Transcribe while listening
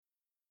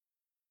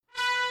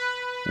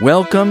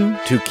Welcome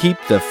to Keep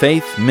the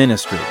Faith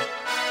Ministry.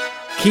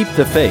 Keep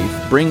the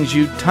Faith brings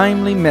you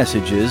timely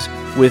messages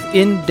with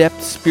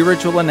in-depth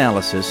spiritual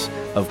analysis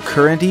of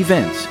current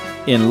events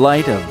in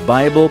light of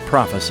Bible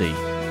prophecy,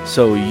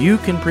 so you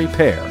can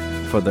prepare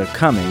for the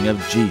coming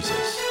of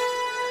Jesus.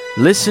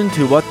 Listen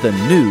to what the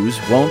news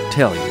won't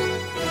tell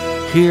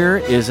you. Here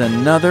is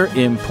another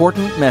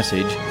important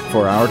message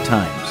for our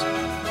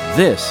times.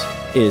 This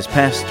is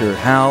Pastor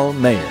Hal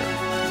Mayer.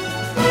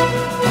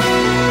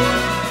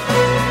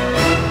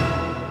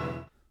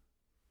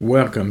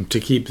 Welcome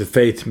to Keep the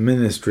Faith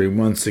Ministry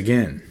once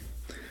again.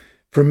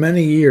 For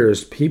many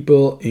years,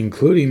 people,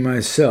 including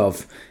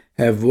myself,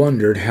 have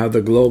wondered how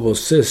the global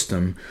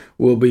system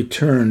will be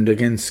turned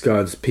against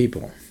God's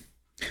people.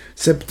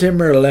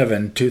 September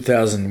 11,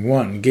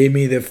 2001 gave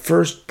me the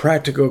first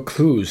practical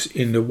clues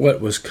into what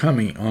was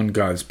coming on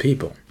God's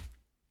people.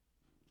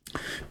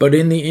 But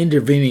in the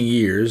intervening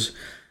years,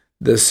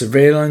 the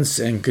surveillance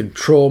and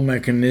control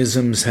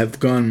mechanisms have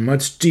gone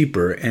much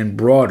deeper and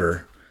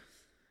broader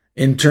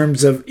in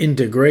terms of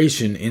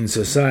integration in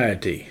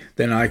society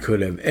than I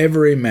could have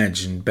ever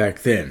imagined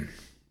back then.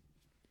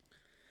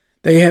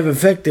 They have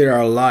affected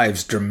our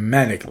lives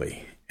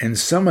dramatically, and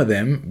some of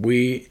them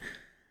we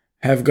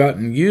have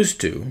gotten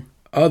used to,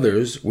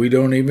 others we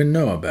don't even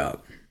know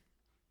about.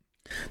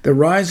 The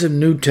rise of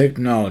new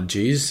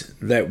technologies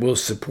that will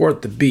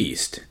support the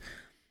beast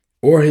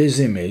or his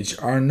image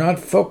are not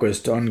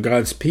focused on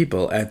God's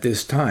people at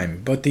this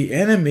time, but the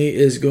enemy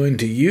is going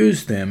to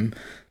use them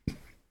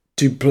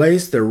to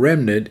place the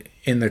remnant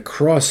in the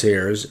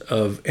crosshairs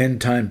of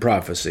end-time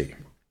prophecy.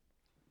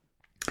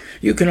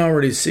 You can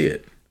already see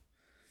it.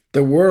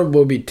 The world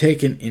will be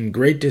taken in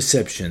great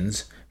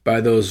deceptions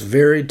by those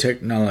very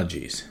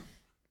technologies.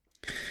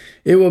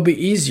 It will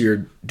be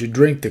easier to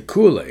drink the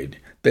Kool-Aid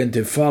than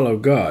to follow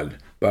God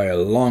by a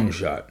long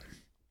shot.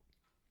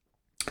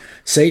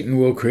 Satan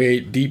will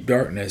create deep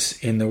darkness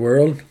in the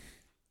world,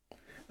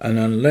 and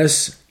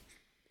unless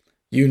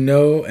you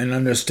know and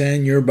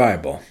understand your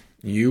Bible,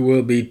 you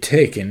will be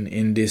taken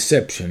in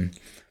deception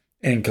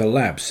and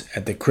collapse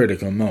at the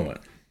critical moment.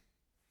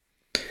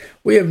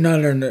 We have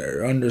not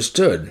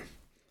understood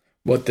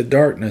what the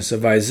darkness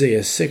of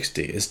Isaiah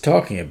 60 is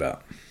talking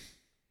about.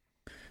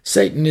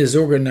 Satan is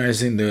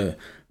organizing the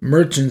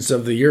merchants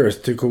of the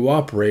earth to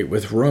cooperate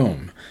with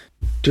Rome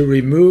to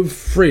remove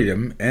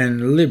freedom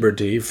and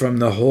liberty from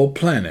the whole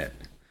planet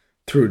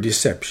through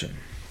deception.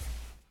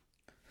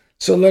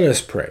 So let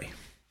us pray.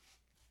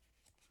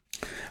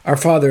 Our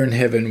Father in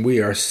heaven, we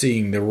are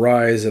seeing the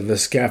rise of the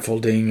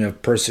scaffolding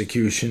of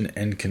persecution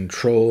and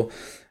control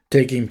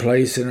taking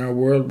place in our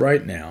world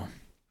right now.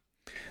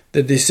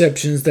 The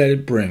deceptions that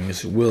it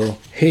brings will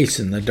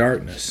hasten the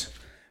darkness,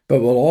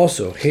 but will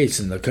also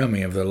hasten the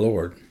coming of the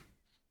Lord.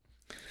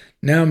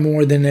 Now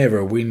more than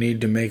ever, we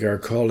need to make our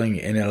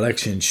calling and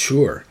election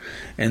sure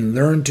and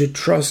learn to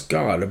trust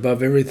God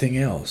above everything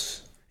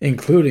else,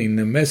 including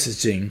the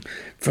messaging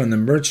from the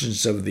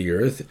merchants of the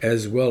earth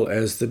as well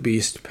as the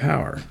beast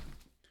power.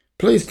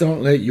 Please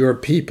don't let your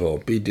people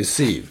be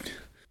deceived,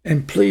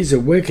 and please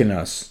awaken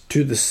us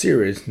to the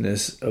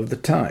seriousness of the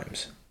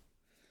times.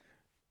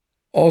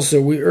 Also,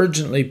 we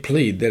urgently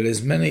plead that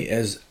as many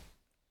as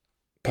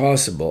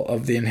possible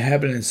of the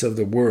inhabitants of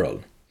the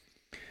world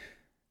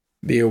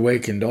be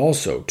awakened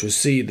also to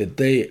see that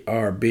they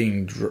are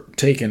being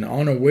taken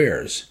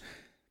unawares,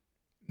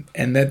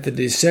 and that the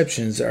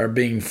deceptions are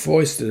being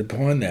foisted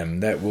upon them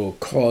that will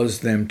cause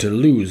them to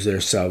lose their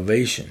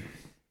salvation.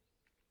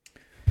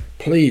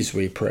 Please,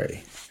 we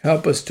pray,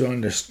 help us to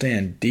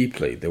understand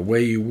deeply the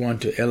way you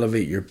want to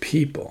elevate your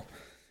people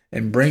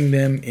and bring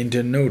them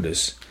into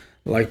notice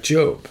like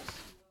Job.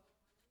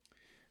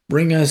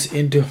 Bring us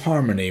into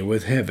harmony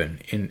with heaven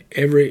in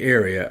every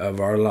area of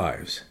our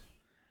lives.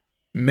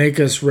 Make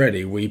us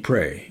ready, we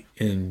pray,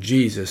 in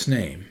Jesus'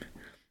 name.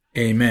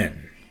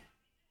 Amen.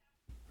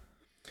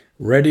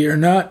 Ready or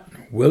not,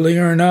 willing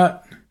or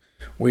not,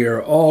 we are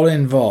all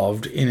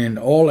involved in an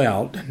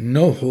all-out,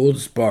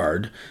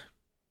 no-holds-barred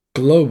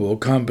global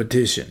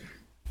competition.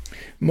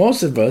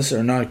 Most of us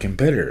are not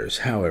competitors,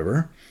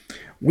 however.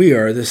 We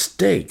are the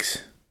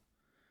stakes.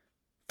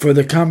 For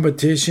the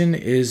competition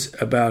is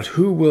about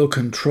who will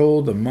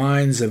control the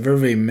minds of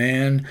every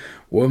man,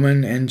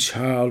 woman, and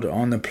child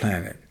on the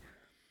planet.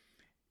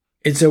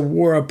 It's a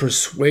war of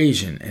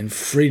persuasion and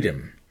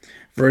freedom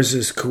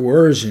versus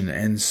coercion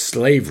and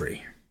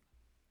slavery.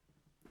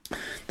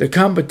 The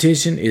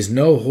competition is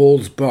no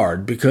holds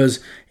barred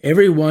because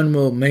everyone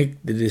will make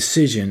the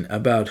decision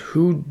about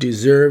who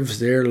deserves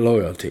their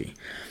loyalty,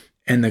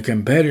 and the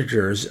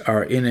competitors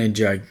are in a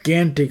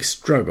gigantic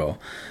struggle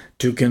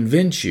to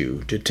convince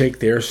you to take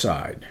their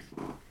side.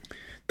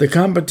 The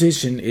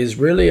competition is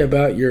really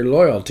about your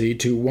loyalty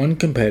to one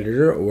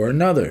competitor or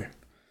another,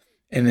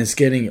 and it's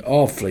getting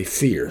awfully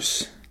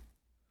fierce.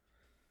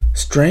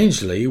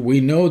 Strangely,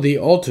 we know the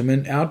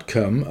ultimate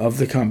outcome of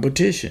the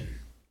competition,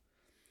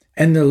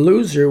 and the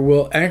loser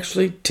will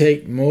actually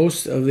take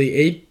most of the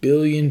 8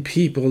 billion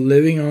people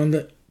living on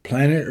the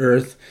planet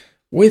Earth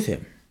with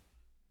him.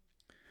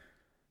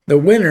 The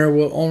winner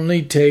will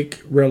only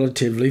take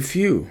relatively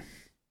few.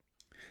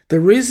 The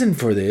reason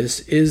for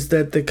this is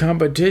that the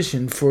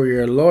competition for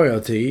your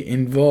loyalty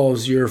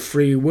involves your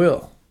free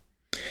will.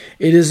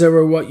 It is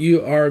over what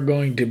you are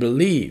going to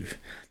believe,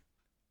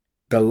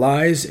 the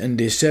lies and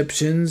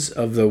deceptions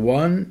of the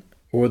one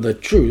or the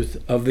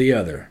truth of the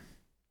other.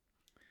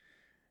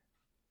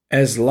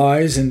 As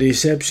lies and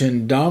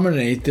deception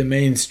dominate the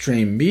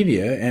mainstream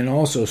media and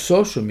also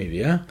social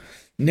media,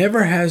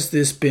 never has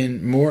this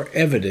been more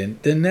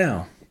evident than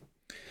now.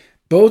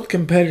 Both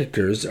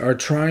competitors are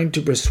trying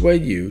to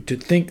persuade you to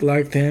think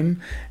like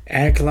them,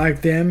 act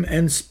like them,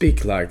 and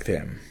speak like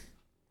them.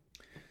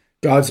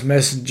 God's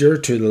messenger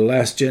to the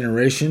last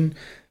generation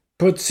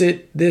puts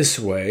it this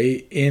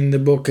way in the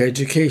book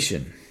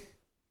Education.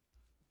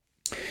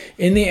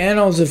 In the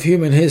annals of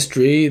human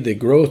history, the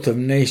growth of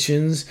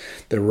nations,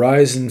 the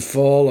rise and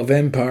fall of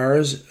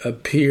empires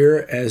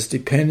appear as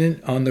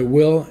dependent on the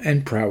will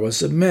and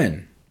prowess of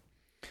men.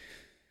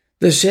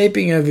 The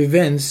shaping of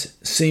events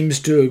seems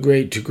to a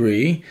great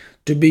degree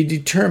to be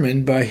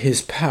determined by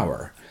his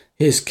power,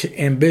 his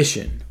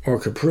ambition,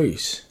 or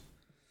caprice.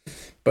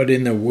 But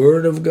in the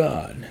Word of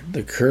God,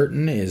 the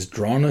curtain is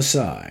drawn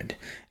aside,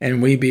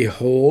 and we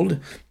behold,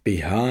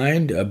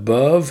 behind,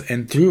 above,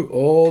 and through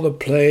all the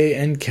play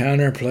and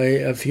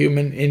counterplay of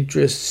human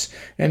interests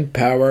and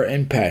power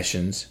and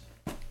passions,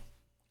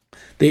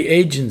 the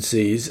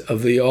agencies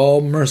of the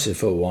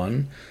all-merciful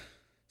one,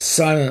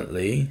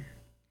 silently,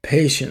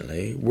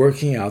 patiently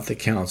working out the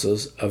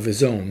counsels of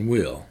his own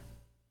will.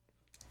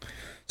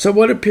 So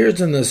what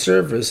appears on the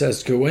surface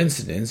as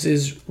coincidence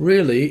is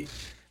really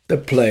the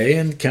play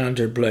and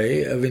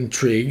counterplay of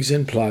intrigues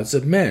and plots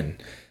of men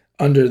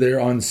under their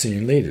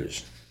unseen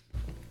leaders.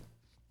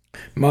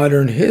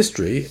 Modern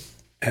history,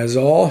 as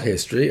all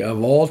history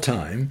of all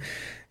time,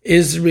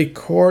 is the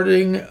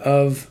recording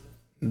of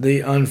the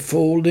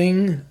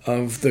unfolding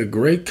of the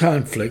great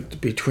conflict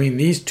between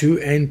these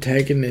two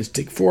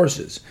antagonistic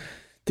forces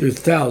through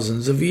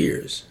thousands of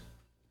years.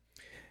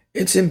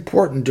 It's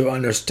important to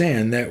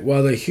understand that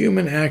while the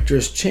human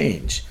actors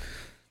change,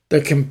 the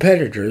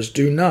competitors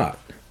do not.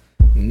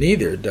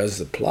 Neither does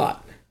the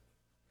plot.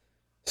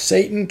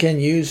 Satan can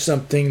use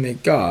something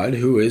that God,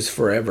 who is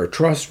forever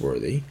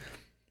trustworthy,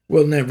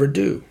 will never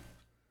do.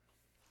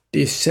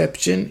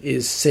 Deception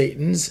is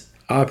Satan's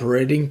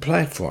operating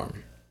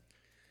platform,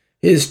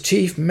 his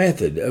chief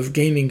method of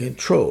gaining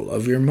control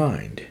of your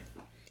mind.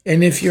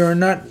 And if you are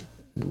not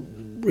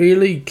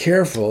really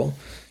careful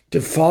to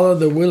follow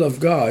the will of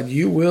God,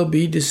 you will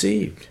be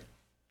deceived.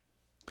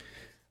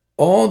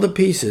 All the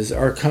pieces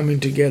are coming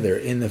together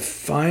in the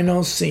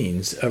final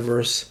scenes of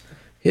Earth's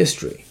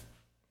history.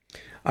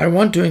 I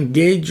want to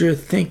engage your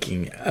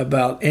thinking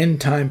about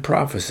end-time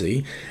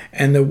prophecy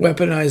and the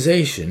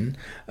weaponization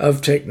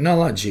of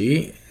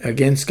technology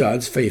against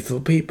God's faithful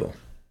people.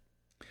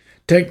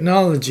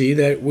 Technology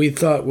that we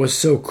thought was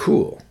so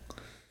cool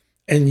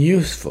and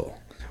useful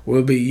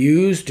will be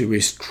used to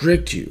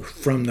restrict you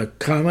from the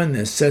common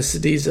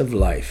necessities of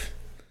life.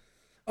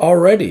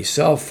 Already,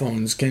 cell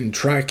phones can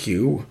track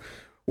you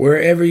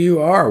wherever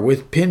you are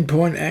with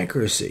pinpoint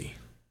accuracy.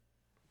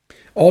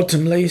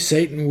 Ultimately,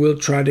 Satan will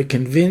try to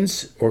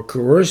convince or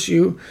coerce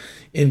you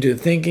into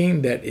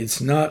thinking that it's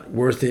not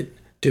worth it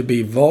to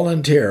be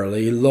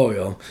voluntarily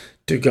loyal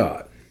to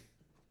God.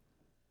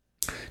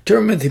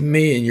 Turn with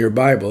me in your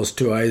Bibles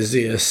to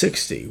Isaiah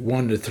 60,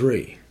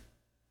 1-3.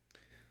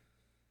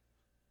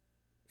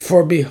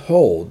 For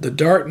behold, the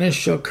darkness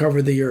shall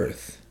cover the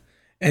earth,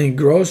 and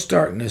gross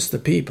darkness the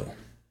people.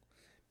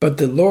 But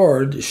the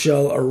Lord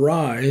shall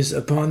arise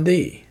upon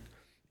thee,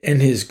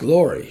 and his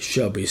glory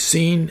shall be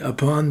seen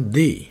upon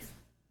thee.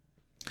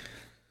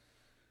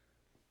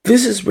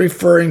 This is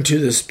referring to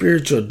the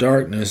spiritual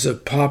darkness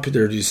of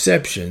popular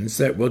deceptions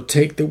that will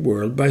take the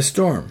world by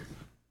storm.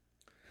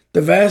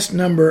 The vast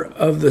number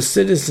of the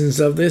citizens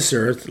of this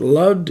earth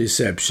love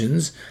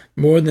deceptions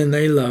more than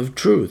they love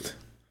truth.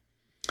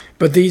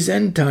 But these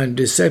end-time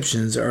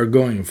deceptions are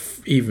going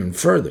even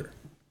further.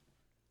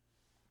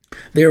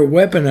 They are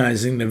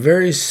weaponizing the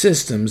very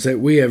systems that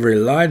we have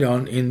relied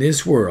on in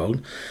this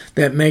world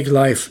that make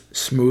life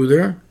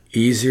smoother,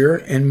 easier,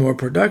 and more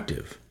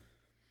productive.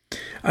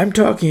 I'm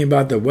talking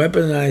about the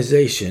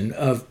weaponization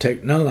of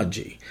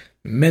technology,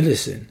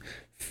 medicine,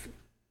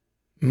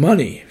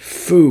 money,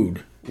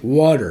 food,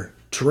 water,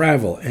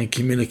 travel, and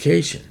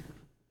communication.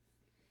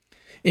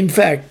 In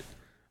fact,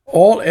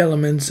 all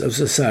elements of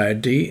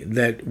society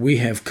that we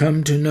have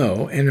come to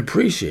know and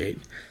appreciate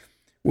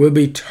will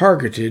be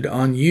targeted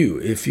on you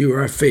if you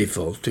are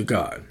faithful to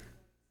God.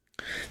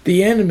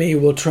 The enemy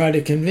will try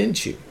to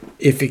convince you,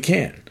 if he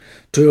can,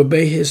 to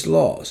obey his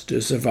laws to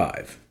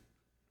survive.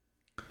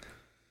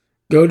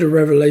 Go to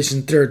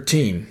Revelation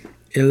 13,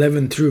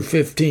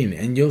 11-15,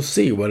 and you'll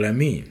see what I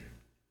mean.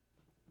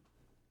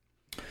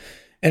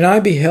 And I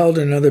beheld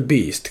another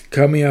beast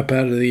coming up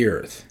out of the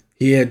earth.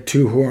 He had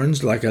 2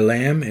 horns like a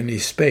lamb, and he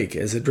spake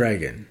as a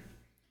dragon.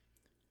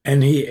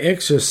 And he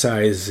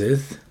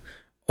exerciseth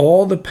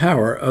all the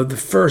power of the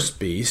first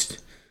beast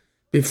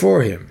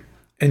before him,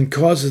 and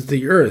causeth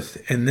the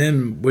earth and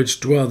them which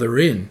dwell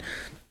therein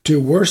to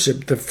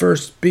worship the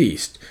first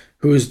beast,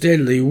 whose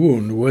deadly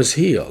wound was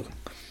healed.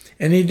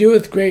 And he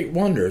doeth great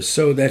wonders,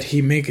 so that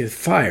he maketh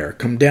fire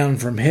come down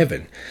from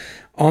heaven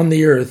on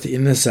the earth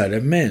in the sight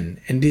of men,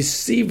 and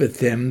deceiveth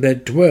them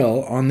that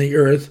dwell on the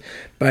earth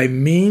by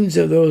means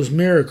of those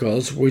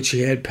miracles which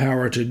he had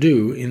power to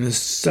do in the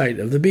sight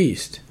of the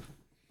beast,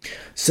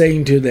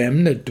 saying to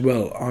them that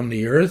dwell on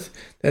the earth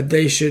that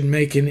they should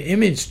make an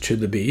image to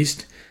the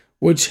beast,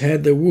 which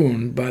had the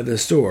wound by the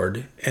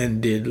sword,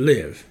 and did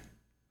live.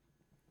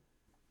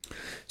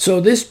 So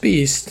this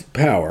beast's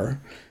power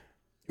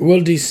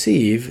will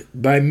deceive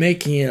by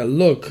making it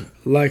look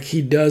like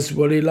he does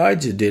what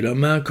Elijah did on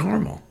Mount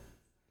Carmel.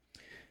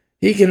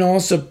 He can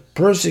also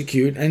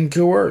persecute and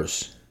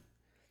coerce,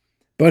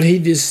 but he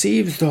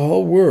deceives the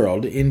whole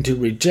world into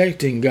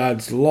rejecting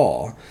God's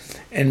law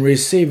and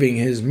receiving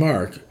his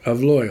mark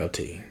of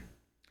loyalty.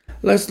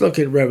 Let's look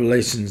at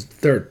Revelation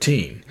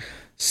 13,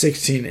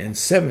 16 and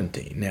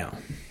 17 now.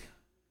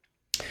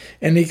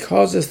 And he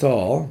causeth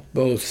all,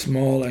 both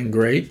small and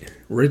great,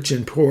 rich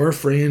and poor,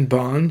 free and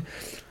bond,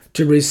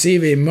 to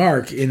receive a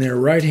mark in their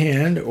right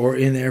hand or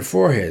in their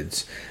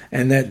foreheads,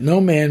 and that no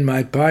man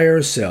might buy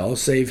or sell,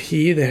 save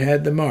he that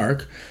had the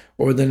mark,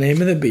 or the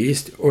name of the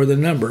beast, or the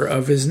number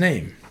of his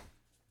name.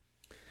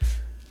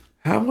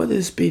 How will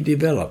this be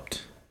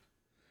developed?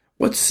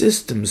 What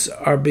systems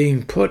are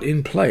being put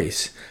in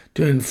place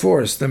to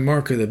enforce the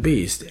mark of the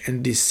beast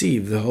and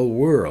deceive the whole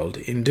world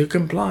into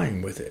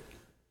complying with it?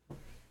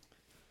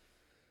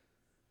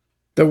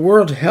 The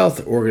World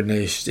Health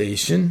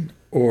Organization,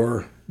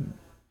 or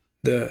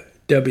the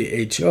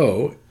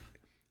WHO,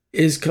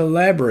 is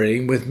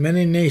collaborating with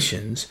many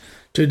nations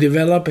to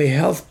develop a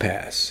health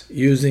pass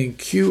using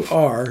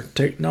QR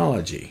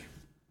technology.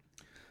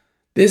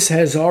 This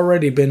has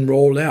already been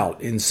rolled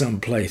out in some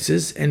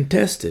places and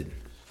tested.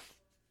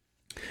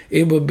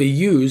 It will be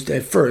used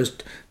at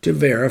first to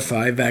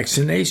verify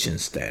vaccination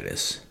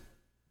status.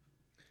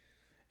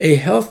 A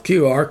health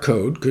QR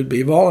code could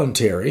be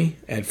voluntary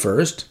at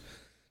first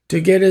to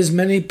get as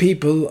many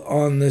people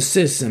on the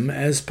system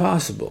as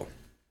possible.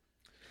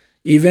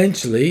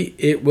 Eventually,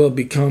 it will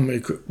become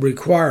a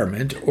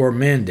requirement or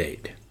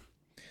mandate.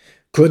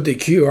 Could the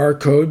QR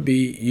code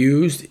be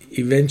used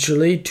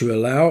eventually to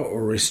allow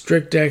or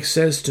restrict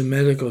access to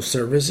medical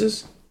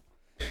services?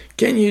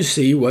 Can you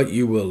see what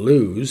you will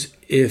lose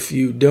if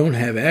you don't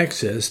have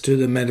access to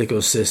the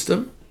medical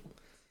system?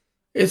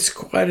 It's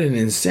quite an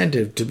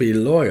incentive to be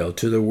loyal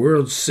to the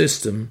world's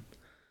system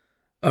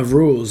of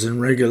rules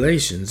and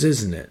regulations,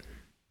 isn't it?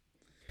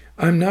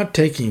 I'm not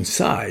taking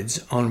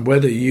sides on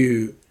whether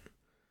you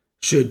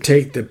should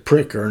take the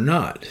prick or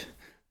not,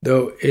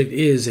 though it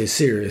is a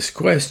serious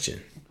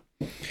question.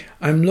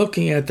 I'm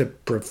looking at the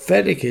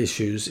prophetic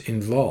issues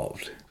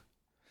involved.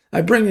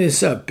 I bring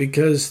this up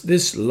because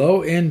this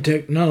low-end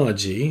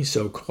technology,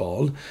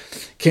 so-called,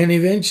 can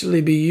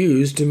eventually be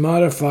used to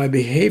modify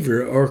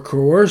behavior or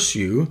coerce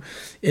you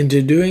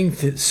into doing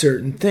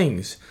certain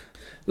things,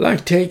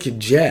 like take a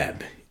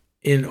jab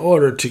in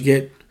order to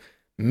get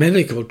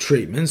medical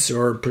treatments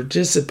or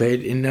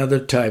participate in other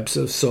types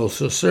of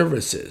social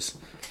services.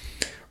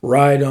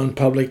 Ride on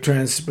public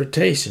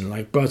transportation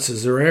like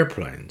buses or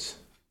airplanes.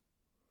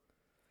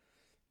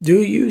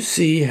 Do you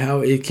see how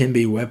it can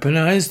be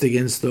weaponized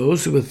against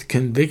those with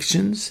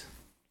convictions?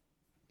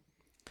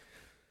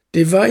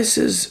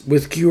 Devices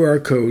with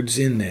QR codes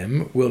in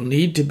them will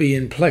need to be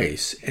in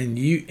place and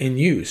in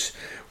use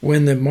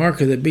when the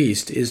mark of the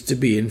beast is to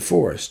be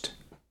enforced.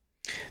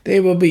 They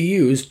will be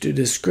used to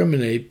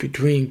discriminate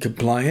between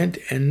compliant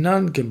and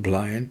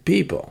non-compliant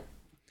people.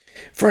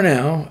 For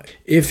now,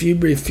 if you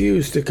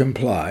refuse to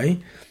comply,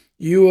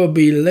 you will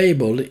be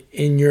labeled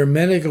in your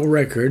medical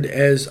record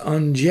as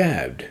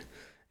unjabbed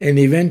and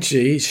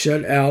eventually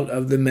shut out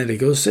of the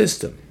medical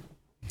system.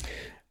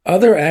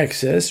 Other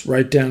access,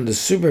 right down to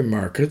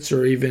supermarkets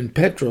or even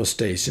petrol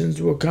stations,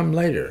 will come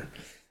later,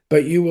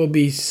 but you will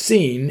be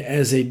seen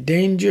as a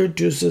danger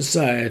to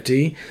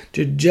society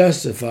to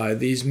justify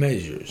these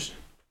measures.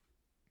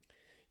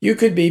 You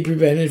could be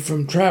prevented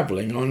from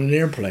traveling on an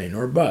airplane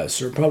or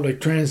bus or public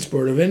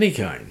transport of any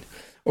kind,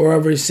 or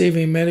of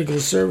receiving medical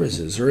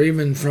services, or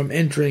even from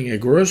entering a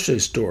grocery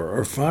store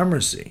or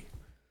pharmacy.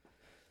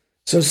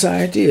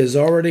 Society is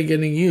already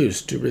getting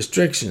used to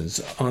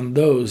restrictions on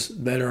those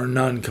that are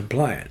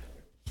non-compliant.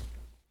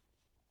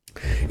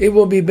 It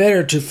will be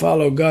better to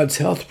follow God's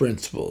health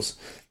principles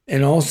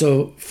and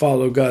also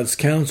follow God's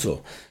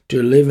counsel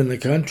to live in the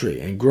country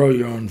and grow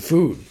your own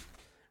food.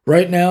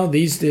 Right now,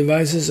 these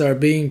devices are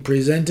being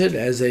presented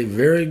as a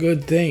very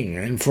good thing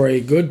and for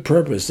a good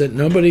purpose that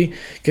nobody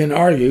can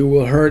argue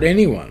will hurt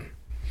anyone.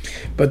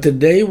 But the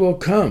day will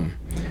come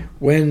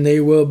when they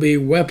will be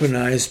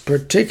weaponized,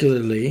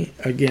 particularly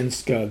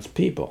against God's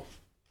people.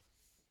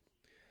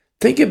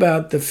 Think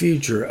about the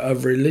future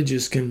of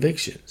religious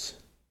convictions.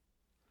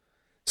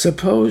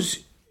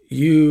 Suppose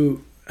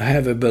you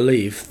have a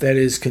belief that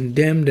is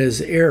condemned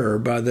as error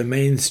by the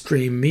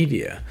mainstream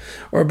media,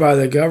 or by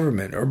the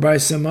government, or by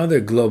some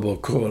other global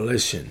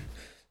coalition,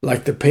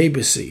 like the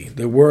papacy,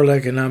 the World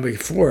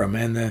Economic Forum,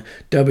 and the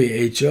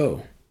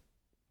WHO.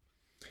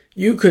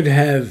 You could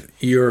have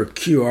your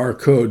QR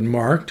code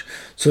marked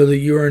so that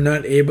you are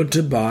not able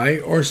to buy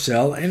or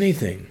sell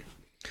anything.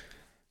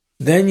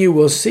 Then you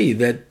will see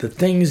that the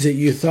things that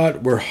you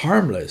thought were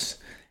harmless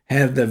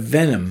have the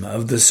venom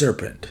of the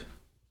serpent.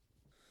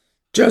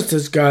 Just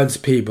as God's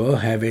people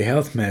have a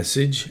health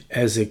message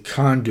as a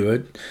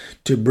conduit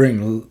to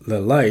bring the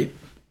light,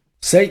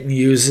 Satan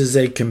uses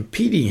a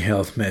competing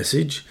health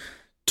message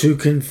to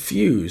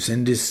confuse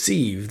and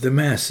deceive the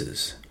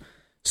masses.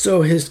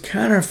 So his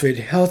counterfeit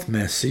health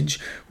message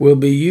will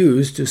be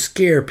used to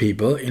scare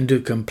people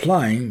into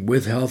complying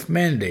with health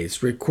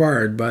mandates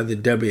required by the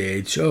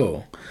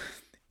WHO.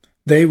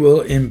 They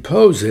will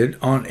impose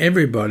it on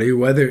everybody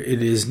whether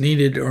it is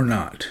needed or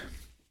not.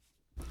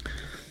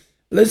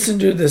 Listen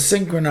to the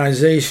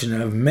synchronization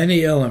of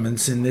many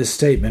elements in this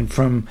statement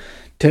from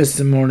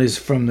Testimonies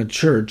from the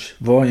Church,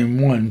 Volume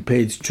 1,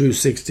 page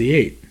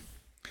 268.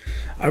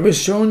 I was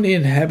shown the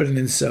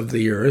inhabitants of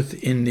the earth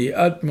in the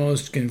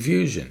utmost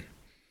confusion.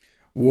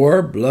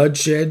 War,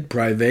 bloodshed,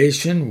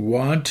 privation,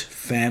 want,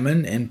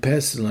 famine, and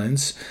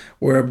pestilence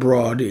were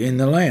abroad in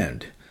the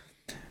land.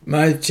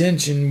 My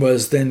attention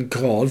was then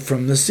called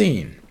from the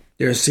scene.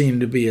 There seemed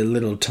to be a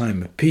little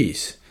time of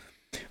peace.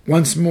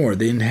 Once more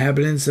the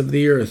inhabitants of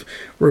the earth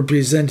were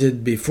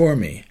presented before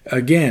me.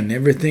 Again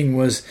everything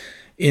was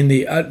in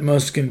the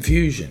utmost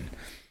confusion.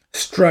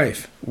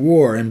 Strife,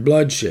 war, and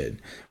bloodshed,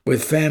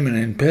 with famine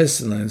and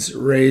pestilence,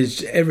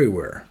 raged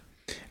everywhere.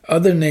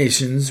 Other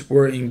nations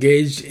were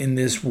engaged in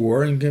this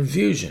war and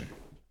confusion.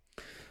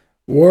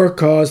 War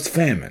caused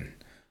famine.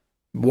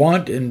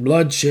 Want and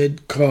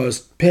bloodshed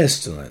caused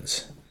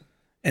pestilence.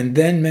 And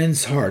then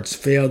men's hearts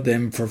failed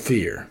them for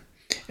fear,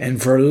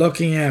 and for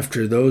looking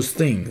after those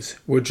things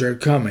which are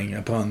coming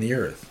upon the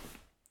earth.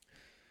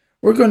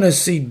 We're going to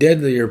see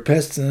deadlier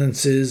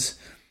pestilences,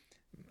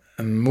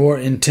 more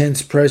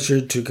intense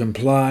pressure to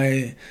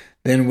comply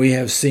than we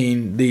have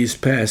seen these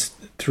past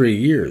 3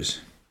 years.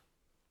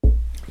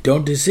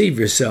 Don't deceive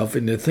yourself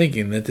into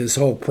thinking that this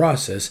whole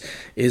process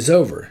is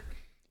over.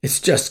 It's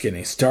just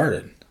getting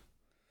started.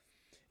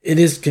 It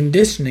is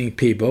conditioning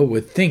people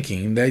with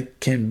thinking that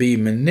can be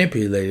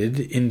manipulated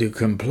into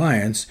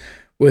compliance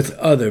with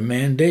other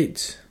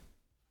mandates.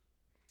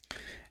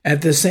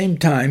 At the same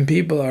time,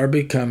 people are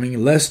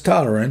becoming less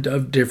tolerant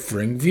of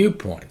differing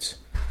viewpoints.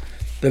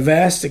 The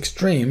vast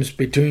extremes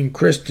between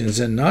Christians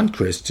and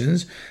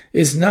non-Christians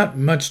is not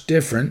much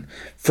different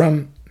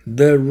from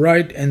the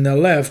right and the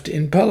left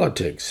in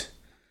politics,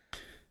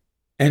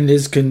 and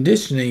is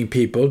conditioning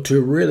people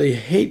to really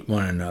hate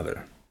one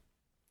another.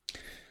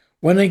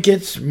 When it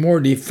gets more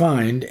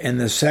defined and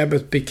the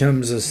Sabbath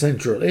becomes a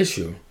central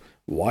issue,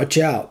 watch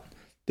out.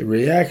 The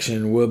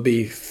reaction will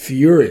be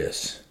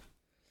furious.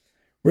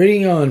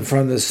 Reading on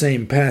from the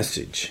same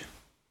passage.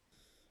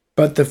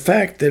 But the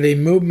fact that a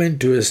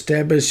movement to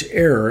establish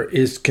error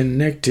is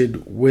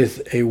connected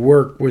with a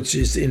work which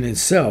is in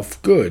itself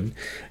good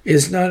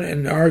is not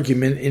an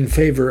argument in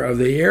favor of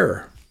the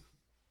error.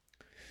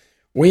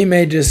 We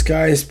may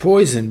disguise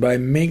poison by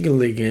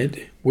mingling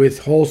it with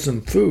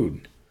wholesome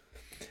food,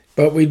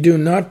 but we do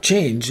not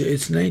change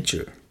its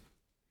nature.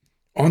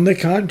 On the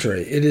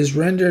contrary, it is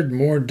rendered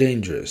more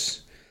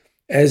dangerous,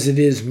 as it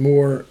is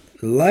more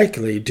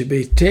likely to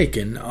be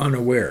taken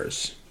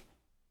unawares.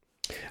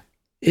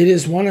 It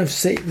is one of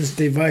Satan's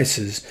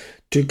devices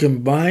to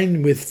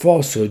combine with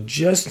falsehood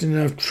just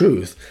enough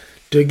truth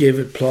to give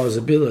it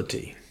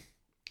plausibility.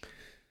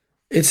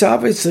 It's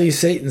obviously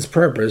Satan's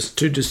purpose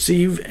to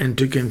deceive and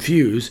to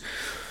confuse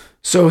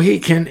so he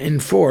can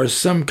enforce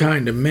some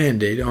kind of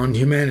mandate on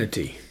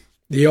humanity.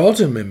 The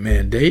ultimate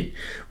mandate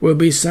will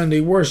be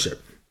Sunday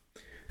worship.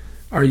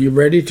 Are you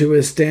ready to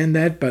withstand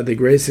that by the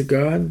grace of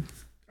God?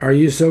 Are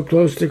you so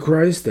close to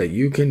Christ that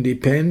you can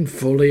depend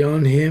fully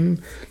on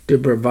Him to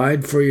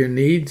provide for your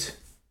needs?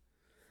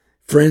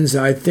 Friends,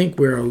 I think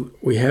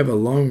we have a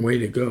long way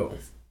to go.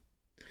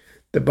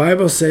 The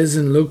Bible says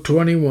in Luke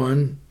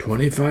 21,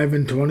 25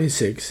 and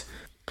 26,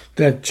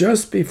 that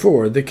just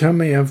before the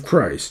coming of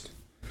Christ,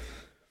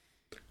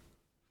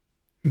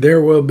 there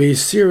will be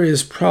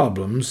serious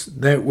problems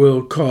that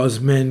will cause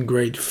men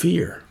great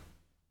fear.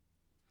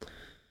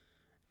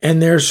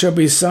 And there shall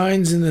be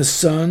signs in the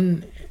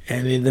sun,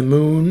 and in the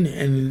moon,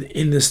 and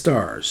in the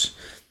stars,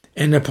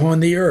 and upon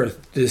the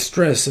earth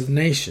distress of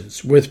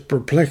nations with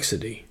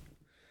perplexity,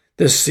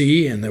 the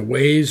sea and the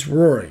waves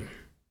roaring,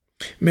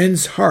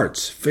 men's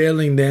hearts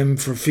failing them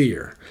for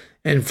fear,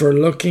 and for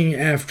looking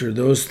after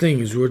those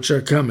things which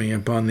are coming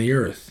upon the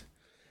earth.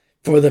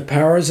 For the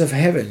powers of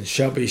heaven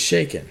shall be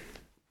shaken.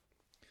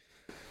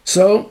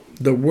 So,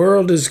 the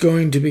world is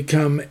going to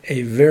become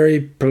a very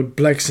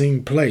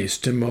perplexing place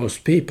to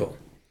most people,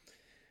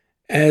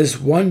 as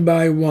one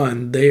by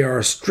one they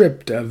are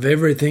stripped of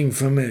everything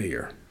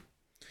familiar.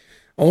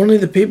 Only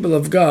the people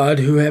of God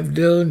who have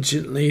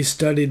diligently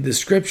studied the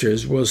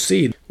Scriptures will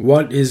see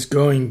what is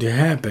going to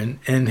happen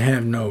and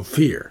have no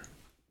fear.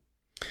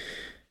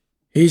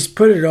 He's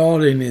put it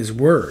all in His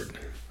Word.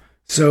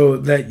 so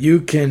that you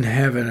can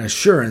have an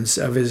assurance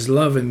of his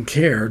love and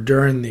care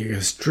during the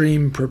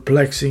extreme,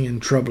 perplexing,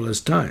 and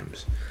troublous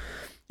times.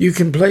 You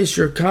can place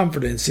your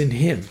confidence in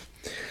him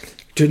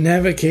to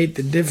navigate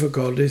the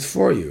difficulties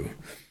for you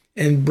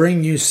and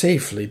bring you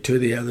safely to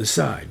the other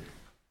side.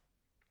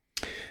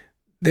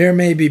 There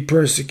may be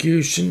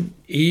persecution,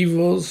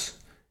 evils,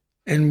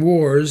 and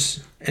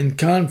wars and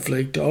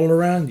conflict all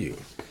around you,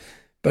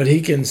 but he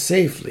can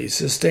safely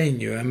sustain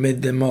you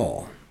amid them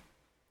all.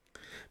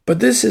 But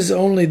this is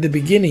only the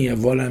beginning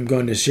of what I'm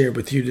going to share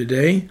with you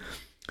today.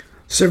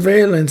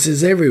 Surveillance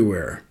is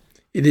everywhere.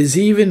 It is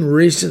even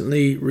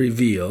recently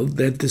revealed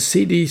that the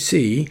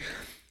CDC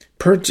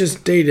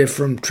purchased data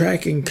from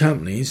tracking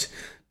companies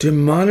to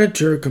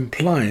monitor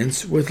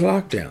compliance with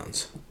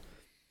lockdowns.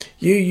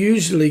 You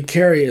usually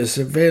carry a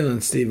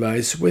surveillance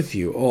device with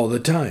you all the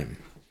time.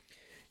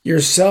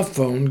 Your cell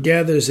phone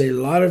gathers a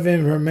lot of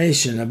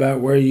information about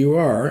where you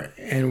are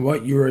and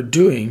what you are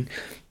doing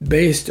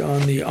based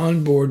on the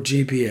onboard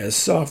GPS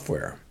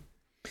software.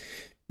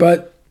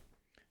 But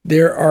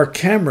there are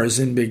cameras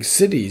in big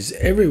cities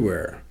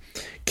everywhere,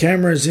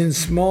 cameras in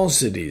small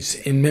cities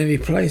in many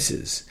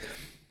places.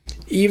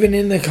 Even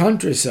in the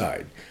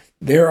countryside,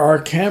 there are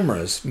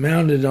cameras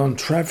mounted on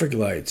traffic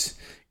lights,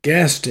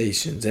 gas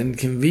stations, and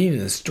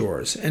convenience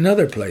stores, and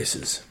other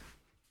places.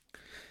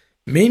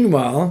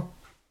 Meanwhile,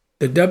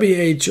 the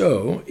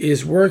WHO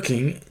is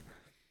working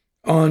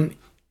on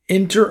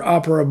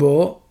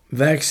interoperable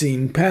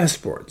vaccine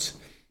passports.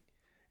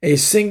 A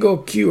single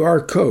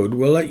QR code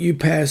will let you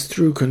pass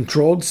through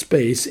controlled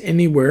space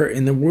anywhere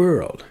in the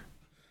world.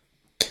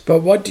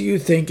 But what do you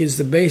think is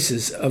the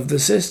basis of the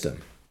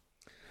system?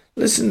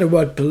 Listen to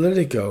what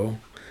Politico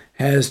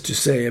has to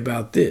say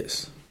about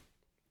this.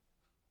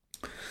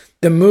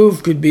 The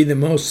move could be the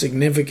most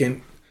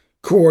significant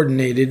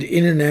coordinated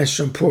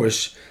international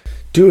push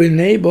to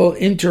enable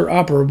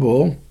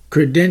interoperable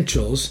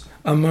credentials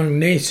among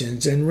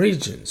nations and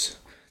regions.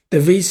 The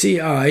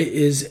VCI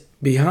is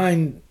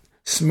behind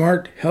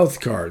smart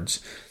health cards,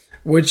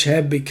 which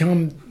have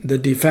become the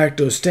de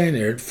facto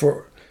standard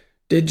for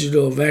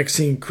digital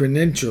vaccine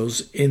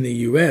credentials in the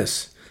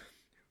U.S.,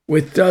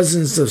 with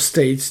dozens of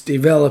states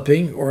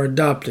developing or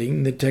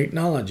adopting the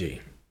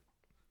technology.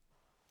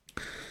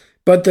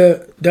 But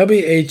the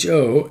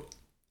WHO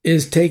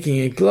is taking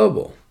it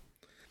global.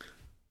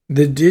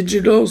 The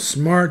digital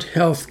smart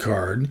health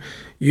card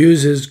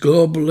uses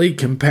globally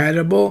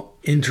compatible,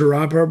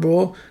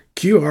 interoperable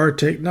QR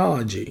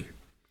technology.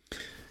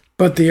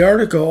 But the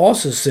article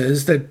also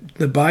says that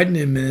the Biden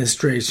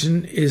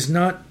administration is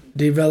not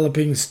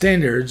developing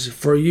standards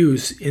for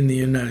use in the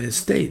United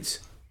States.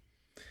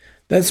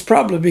 That's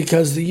probably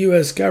because the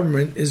U.S.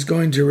 government is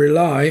going to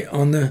rely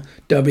on the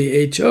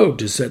WHO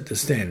to set the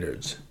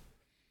standards.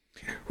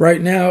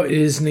 Right now, it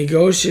is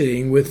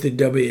negotiating with the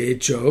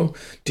WHO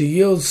to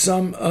yield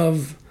some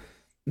of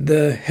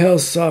the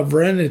health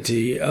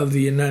sovereignty of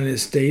the United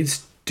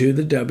States to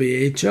the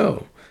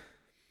WHO.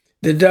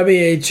 The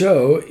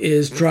WHO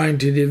is trying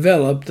to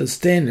develop the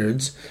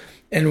standards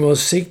and will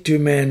seek to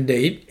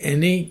mandate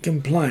any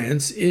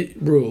compliance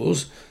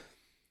rules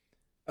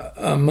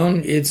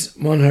among its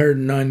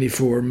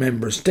 194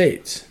 member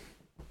states.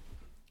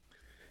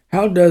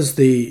 How does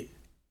the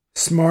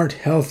Smart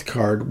Health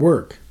Card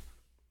work?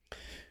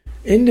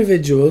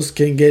 Individuals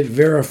can get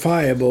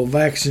verifiable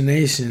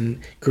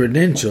vaccination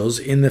credentials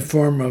in the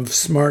form of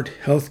smart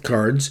health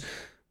cards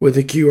with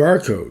a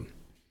QR code.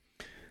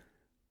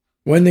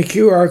 When the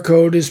QR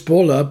code is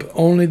pulled up,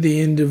 only the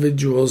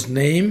individual's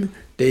name,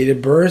 date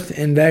of birth,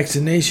 and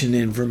vaccination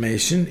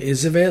information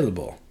is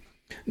available.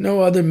 No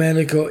other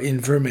medical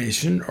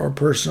information or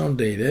personal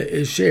data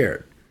is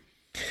shared.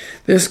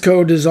 This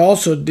code is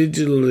also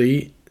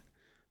digitally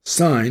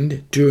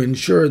signed to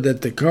ensure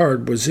that the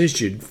card was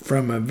issued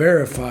from a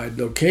verified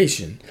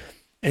location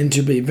and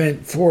to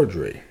prevent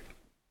forgery.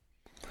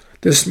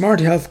 The Smart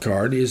Health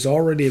Card is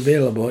already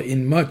available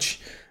in much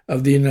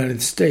of the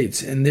United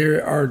States, and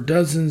there are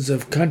dozens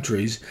of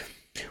countries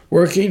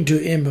working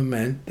to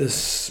implement the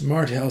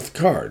Smart Health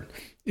Card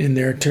in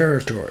their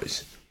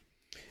territories,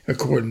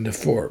 according to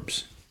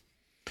Forbes.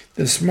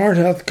 The Smart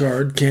Health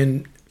Card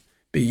can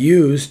be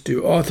used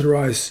to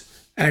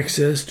authorize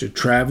access to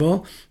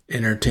travel,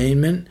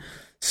 entertainment,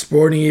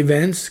 sporting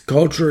events,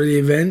 cultural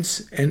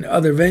events, and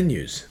other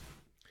venues.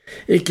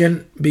 It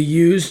can be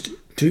used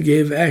to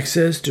give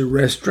access to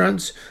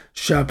restaurants,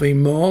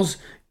 shopping malls,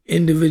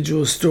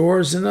 individual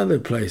stores, and other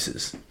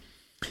places.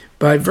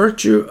 By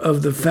virtue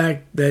of the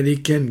fact that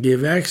it can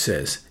give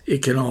access,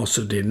 it can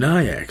also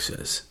deny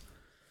access.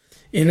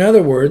 In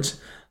other words,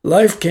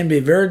 life can be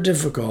very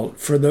difficult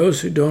for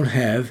those who don't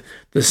have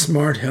the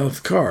Smart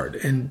Health Card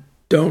and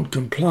don't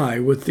comply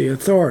with the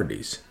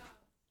authorities.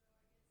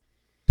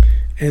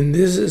 And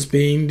this is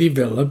being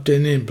developed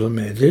and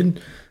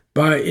implemented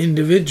by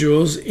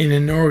individuals in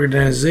an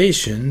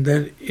organization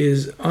that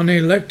is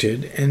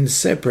unelected and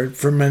separate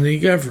from any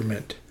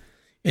government.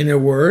 In a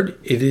word,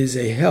 it is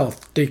a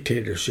health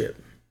dictatorship.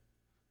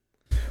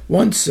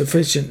 Once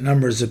sufficient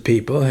numbers of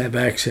people have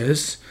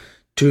access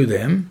to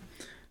them,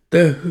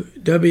 the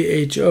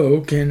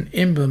WHO can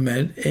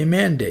implement a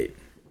mandate.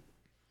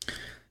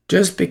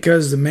 Just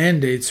because the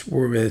mandates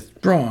were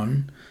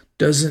withdrawn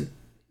doesn't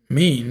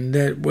mean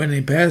that when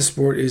a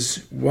passport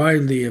is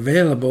widely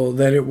available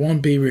that it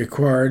won't be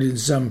required in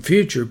some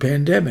future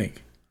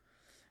pandemic.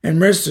 And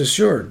rest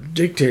assured,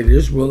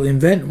 dictators will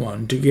invent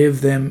one to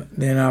give them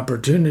an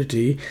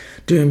opportunity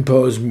to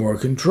impose more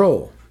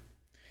control.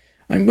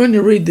 I'm going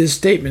to read this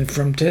statement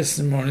from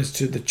Testimonies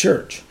to the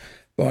Church,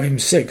 Volume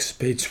 6,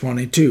 page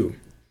 22.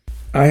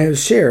 I have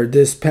shared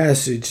this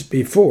passage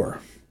before,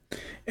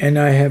 and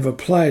I have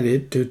applied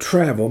it to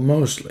travel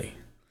mostly,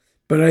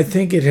 but I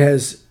think it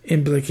has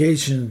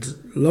implications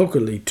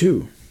locally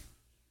too.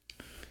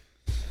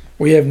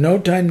 We have no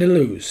time to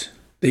lose.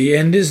 The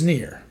end is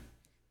near.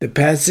 The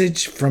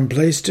passage from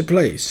place to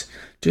place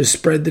to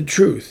spread the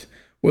truth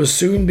will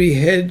soon be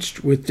hedged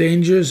with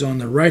dangers on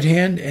the right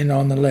hand and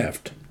on the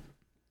left.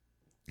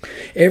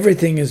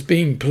 Everything is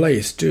being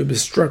placed to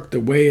obstruct the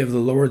way of the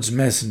Lord's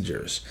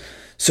messengers,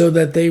 so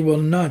that they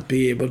will not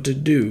be able to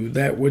do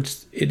that which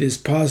it is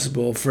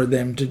possible for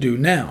them to do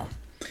now.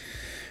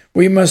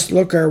 We must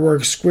look our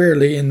work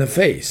squarely in the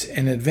face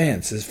and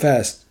advance as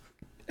fast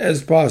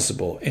as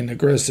possible in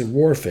aggressive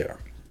warfare.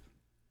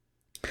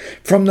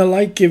 From the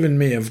light given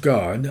me of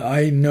God,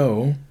 I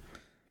know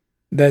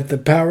that the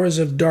powers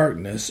of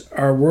darkness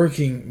are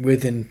working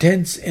with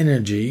intense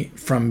energy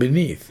from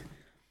beneath,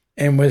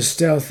 and with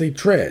stealthy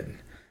tread.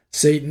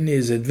 Satan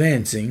is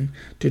advancing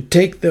to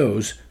take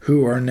those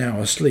who are now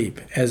asleep,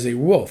 as a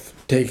wolf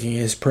taking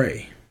his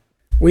prey.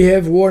 We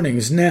have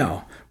warnings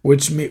now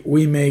which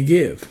we may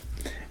give,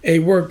 a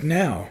work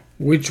now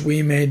which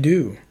we may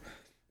do,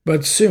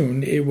 but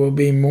soon it will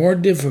be more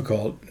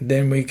difficult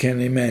than we can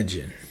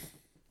imagine.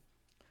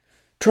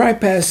 Try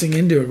passing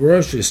into a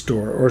grocery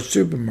store or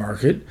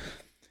supermarket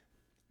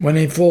when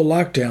a full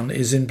lockdown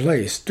is in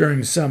place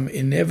during some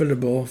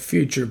inevitable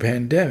future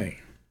pandemic.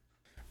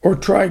 Or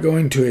try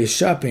going to a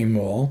shopping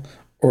mall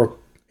or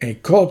a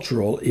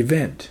cultural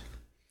event.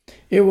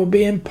 It will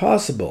be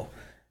impossible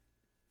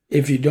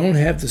if you don't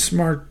have the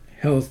Smart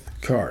Health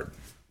Card.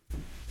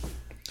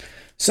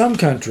 Some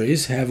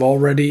countries have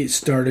already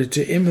started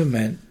to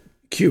implement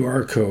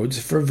QR codes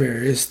for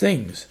various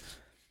things.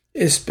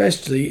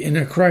 Especially in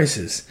a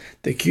crisis,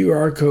 the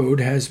QR code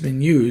has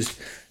been used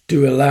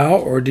to allow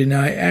or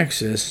deny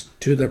access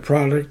to the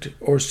product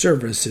or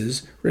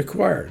services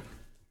required.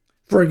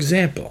 For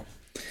example,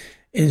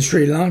 in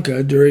Sri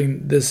Lanka,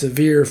 during the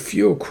severe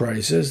fuel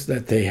crisis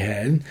that they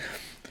had,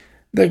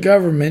 the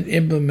government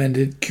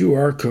implemented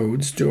QR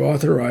codes to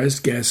authorize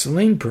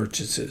gasoline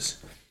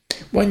purchases.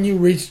 When you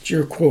reached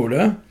your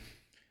quota,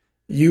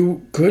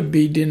 you could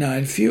be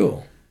denied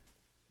fuel.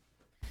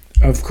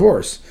 Of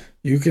course,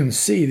 you can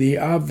see the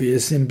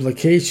obvious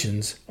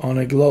implications on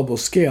a global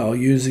scale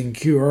using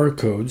QR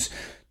codes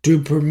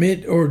to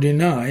permit or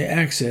deny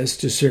access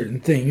to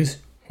certain things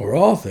or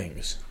all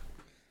things.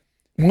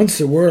 Once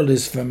the world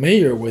is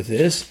familiar with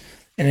this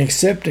and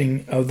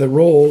accepting of the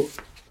role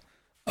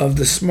of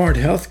the Smart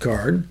Health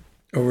Card,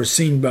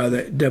 overseen by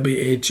the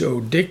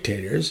WHO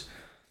dictators,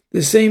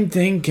 the same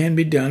thing can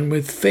be done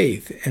with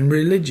faith and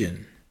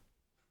religion.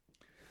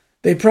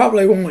 They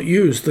probably won't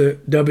use the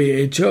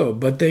WHO,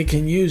 but they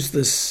can use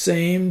the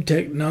same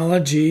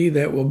technology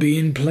that will be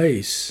in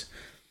place.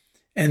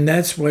 And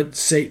that's what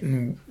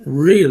Satan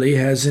really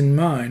has in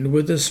mind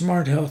with the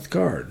Smart Health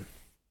Card.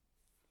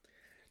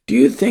 Do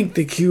you think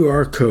the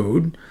QR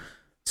code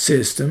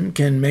system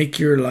can make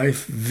your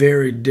life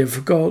very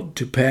difficult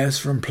to pass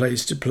from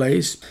place to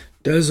place?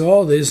 Does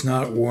all this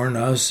not warn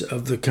us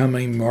of the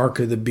coming mark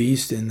of the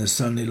beast in the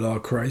Sunday law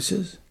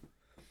crisis?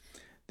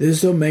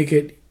 This will make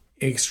it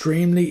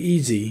extremely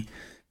easy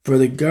for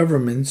the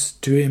governments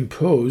to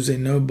impose a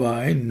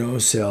no-buy,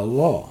 no-sell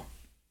law.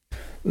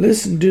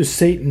 Listen to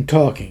Satan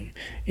talking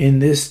in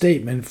this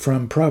statement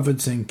from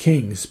Prophets and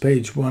Kings,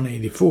 page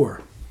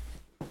 184.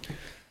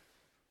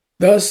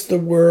 Thus the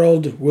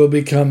world will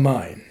become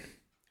mine.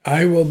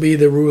 I will be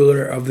the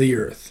ruler of the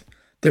earth,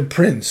 the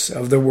prince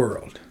of the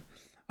world.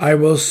 I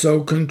will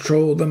so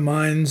control the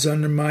minds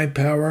under my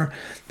power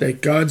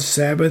that God's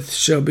Sabbath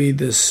shall be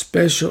the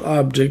special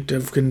object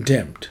of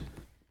contempt.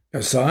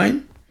 A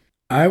sign?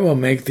 I will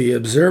make the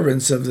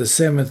observance of the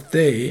seventh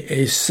day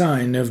a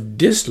sign of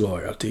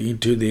disloyalty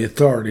to the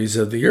authorities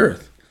of the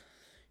earth.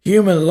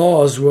 Human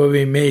laws will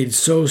be made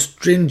so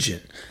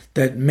stringent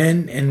that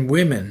men and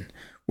women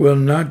will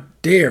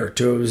not dare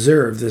to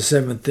observe the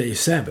seventh-day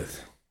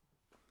Sabbath.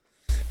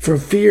 For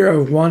fear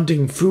of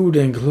wanting food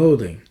and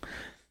clothing,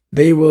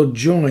 they will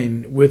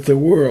join with the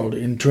world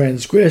in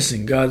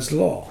transgressing God's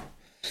law.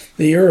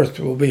 The earth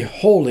will be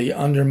wholly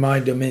under my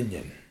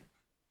dominion.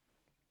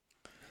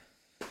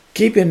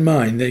 Keep in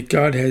mind that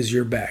God has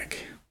your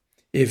back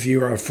if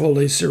you are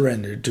fully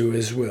surrendered to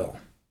his will.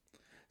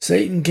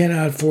 Satan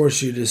cannot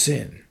force you to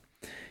sin.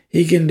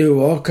 He can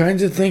do all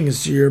kinds of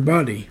things to your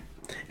body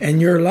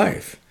and your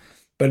life,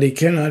 but he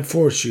cannot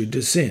force you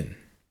to sin.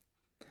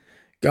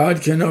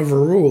 God can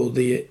overrule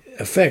the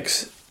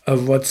effects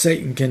of what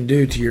Satan can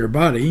do to your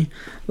body,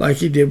 like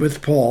he did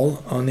with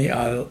Paul on the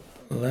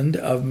island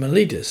of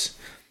Miletus,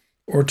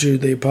 or to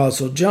the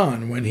Apostle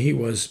John when he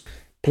was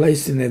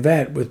placed in a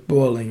vat with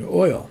boiling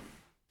oil.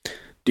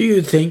 Do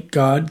you think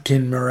God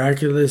can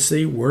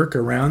miraculously work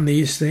around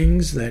these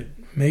things that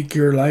make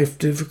your life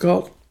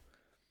difficult?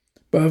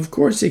 But of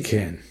course He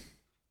can.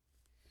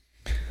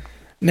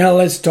 Now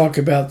let's talk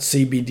about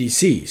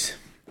CBDCs,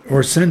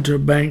 or central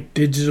bank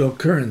digital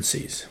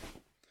currencies.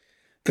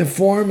 The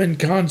form and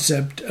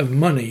concept of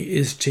money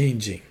is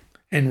changing,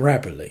 and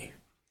rapidly.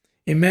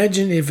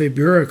 Imagine if a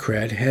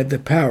bureaucrat had the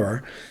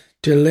power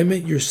to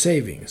limit your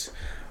savings,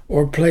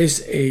 or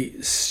place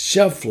a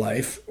shelf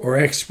life or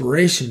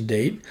expiration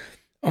date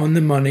on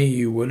the money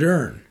you would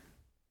earn.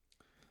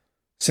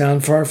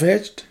 Sound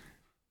far-fetched?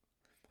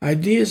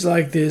 Ideas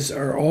like this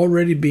are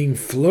already being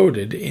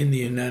floated in the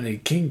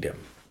United Kingdom,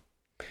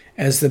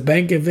 as the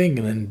Bank of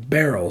England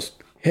barrels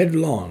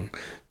headlong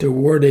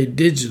toward a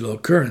digital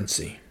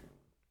currency.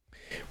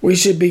 We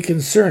should be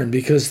concerned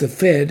because the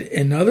Fed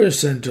and other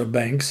central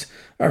banks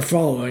are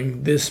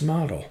following this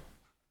model.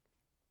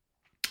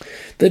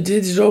 The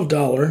digital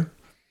dollar,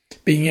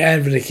 being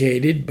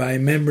advocated by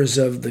members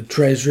of the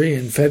Treasury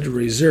and Federal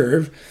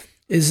Reserve,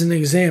 is an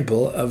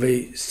example of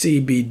a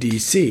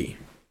CBDC.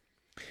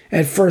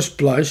 At first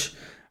blush,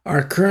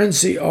 our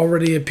currency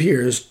already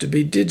appears to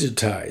be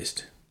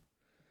digitized.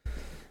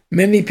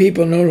 Many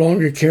people no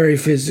longer carry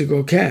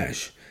physical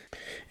cash,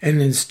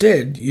 and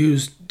instead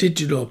use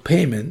digital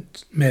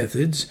payment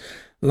methods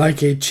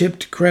like a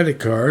chipped credit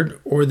card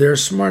or their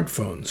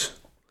smartphones.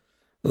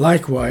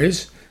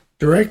 Likewise,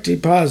 direct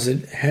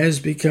deposit has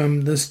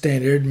become the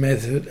standard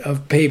method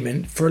of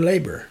payment for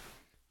labor.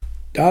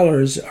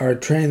 Dollars are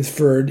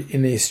transferred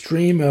in a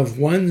stream of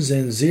ones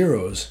and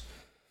zeros,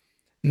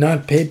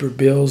 not paper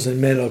bills and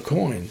metal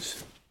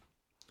coins.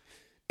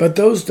 But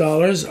those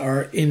dollars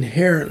are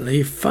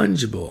inherently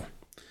fungible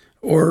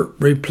or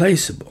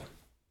replaceable.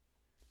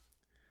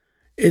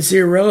 It's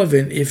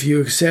irrelevant if you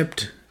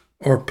accept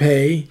or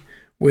pay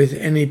with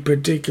any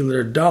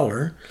particular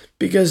dollar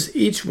because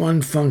each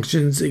one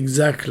functions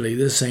exactly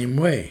the same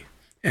way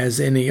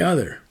as any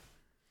other.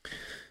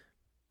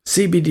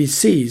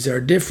 CBDCs are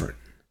different.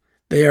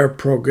 They are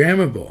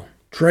programmable,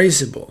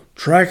 traceable,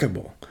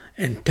 trackable,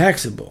 and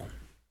taxable.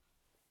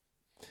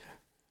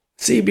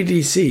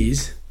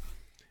 CBDCs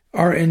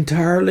are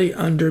entirely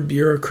under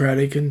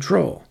bureaucratic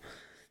control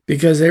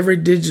because every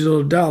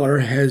digital dollar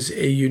has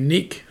a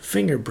unique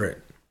fingerprint.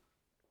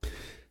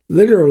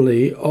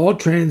 Literally, all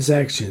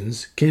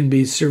transactions can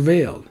be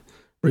surveilled,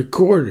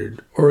 recorded,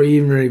 or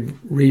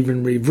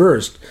even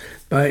reversed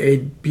by a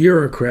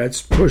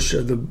bureaucrat's push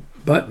of the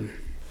button.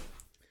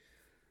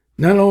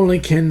 Not only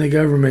can the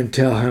government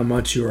tell how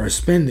much you are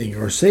spending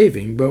or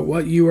saving, but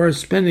what you are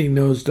spending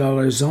those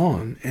dollars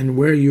on and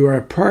where you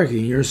are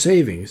parking your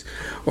savings,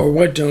 or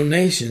what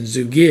donations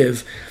you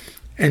give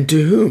and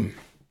to whom.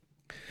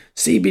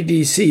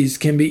 CBDCs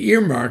can be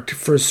earmarked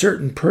for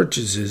certain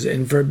purchases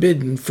and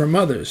forbidden from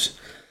others.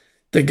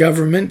 The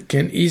government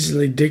can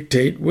easily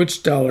dictate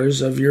which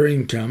dollars of your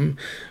income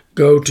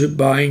go to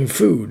buying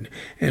food,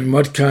 and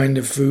what kind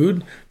of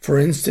food, for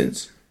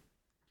instance.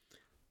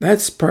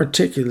 That's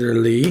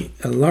particularly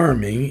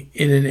alarming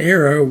in an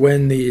era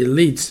when the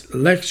elites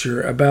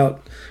lecture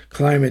about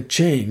climate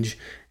change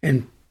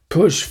and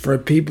push for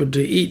people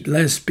to eat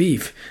less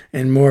beef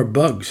and more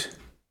bugs.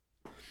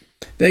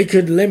 They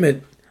could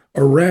limit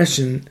or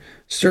ration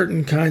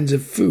certain kinds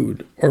of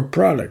food or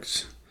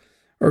products,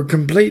 or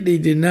completely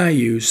deny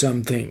you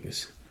some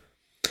things.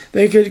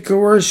 They could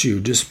coerce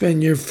you to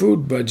spend your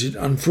food budget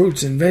on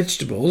fruits and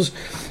vegetables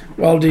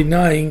while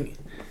denying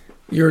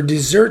your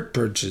dessert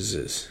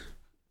purchases.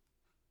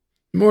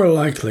 More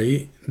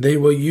likely, they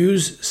will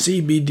use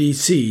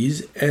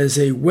CBDCs as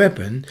a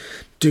weapon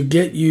to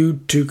get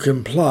you to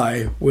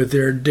comply with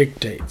their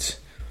dictates.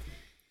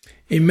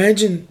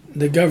 Imagine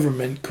the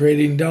government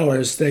creating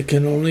dollars that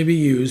can only be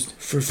used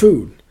for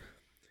food,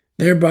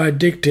 thereby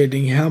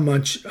dictating how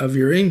much of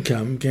your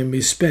income can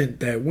be spent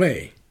that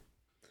way.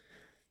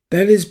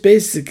 That is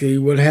basically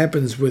what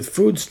happens with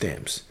food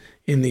stamps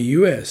in the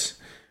U.S.,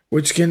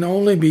 which can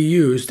only be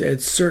used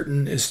at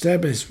certain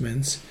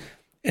establishments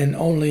and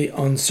only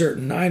on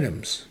certain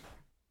items.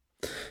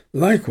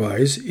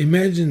 Likewise,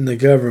 imagine the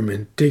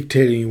government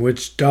dictating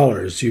which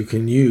dollars you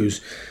can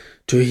use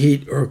to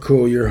heat or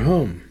cool your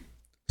home.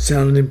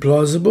 Sound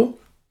implausible?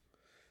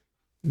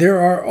 There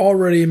are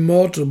already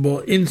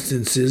multiple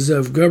instances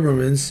of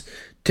governments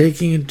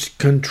taking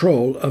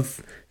control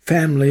of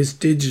families'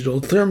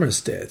 digital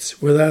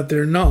thermostats without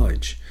their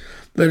knowledge,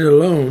 let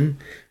alone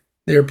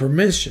their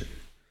permission,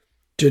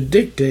 to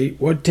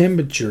dictate what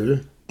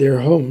temperature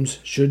their homes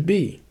should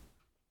be.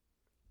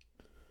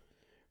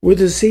 With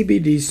the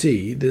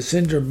CBDC, the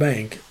central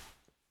bank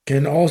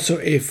can also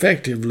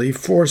effectively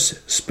force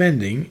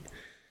spending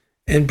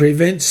and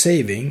prevent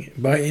saving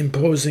by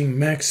imposing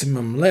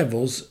maximum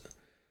levels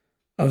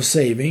of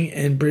saving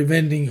and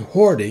preventing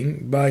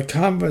hoarding by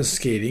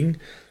confiscating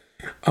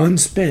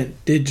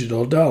unspent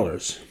digital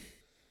dollars.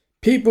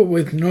 People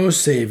with no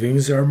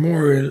savings are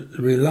more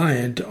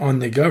reliant on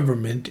the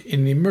government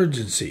in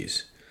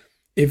emergencies,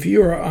 If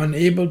you are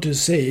unable to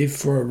save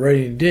for a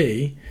rainy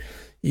day,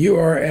 you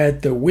are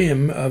at the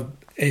whim of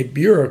a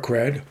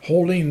bureaucrat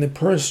holding the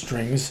purse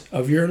strings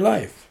of your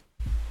life.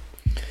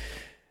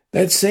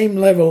 That same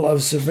level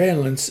of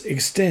surveillance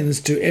extends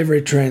to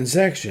every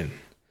transaction,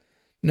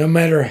 no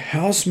matter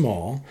how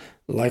small,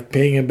 like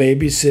paying a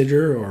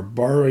babysitter or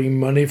borrowing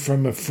money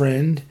from a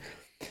friend.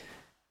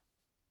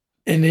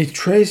 And a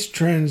trace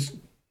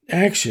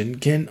transaction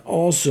can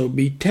also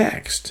be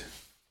taxed.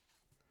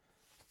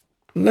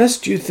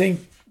 Lest you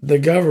think the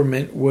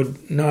government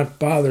would not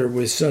bother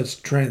with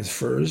such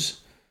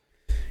transfers,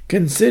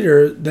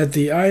 consider that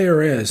the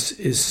IRS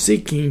is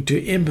seeking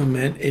to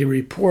implement a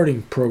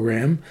reporting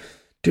program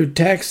to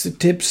tax the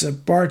tips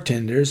of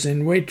bartenders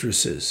and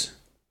waitresses.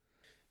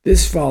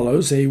 This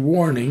follows a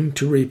warning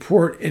to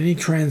report any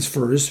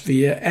transfers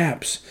via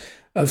apps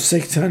of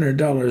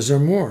 $600 or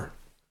more.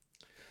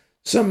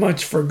 So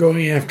much for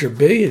going after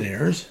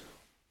billionaires.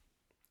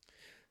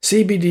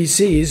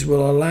 CBDCs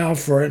will allow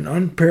for an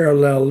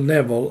unparalleled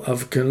level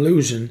of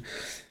collusion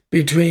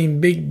between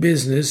big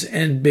business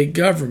and big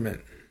government.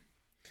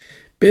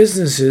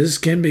 Businesses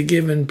can be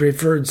given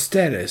preferred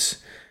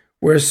status,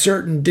 where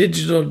certain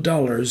digital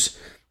dollars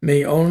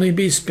may only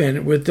be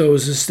spent with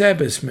those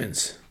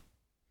establishments.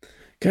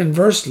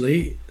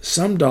 Conversely,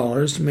 some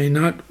dollars may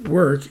not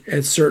work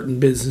at certain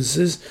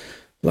businesses,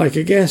 like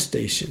a gas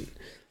station,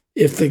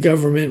 if the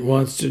government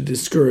wants to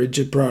discourage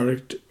a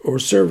product or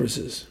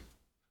services.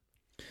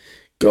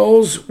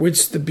 Goals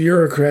which the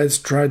bureaucrats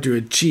try to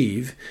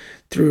achieve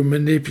through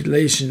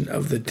manipulation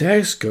of the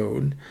tax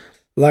code,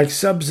 like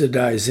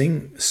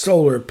subsidizing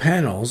solar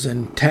panels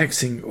and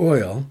taxing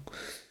oil,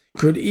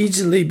 could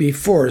easily be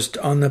forced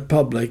on the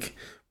public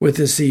with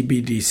a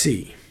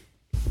CBDC.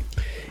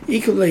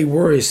 Equally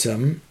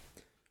worrisome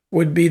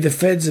would be the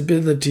Fed's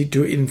ability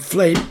to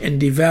inflate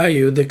and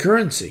devalue the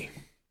currency.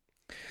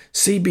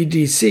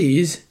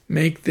 CBDCs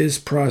make this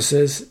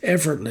process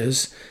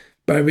effortless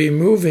by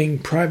removing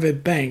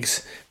private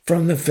banks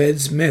from the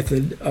Fed's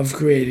method of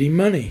creating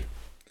money,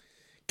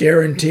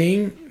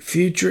 guaranteeing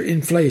future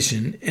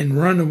inflation and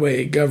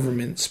runaway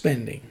government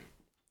spending.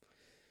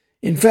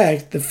 In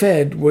fact, the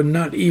Fed would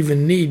not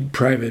even need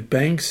private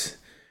banks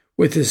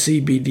with the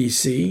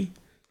CBDC.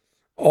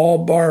 All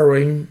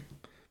borrowing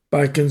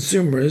by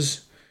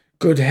consumers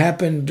could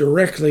happen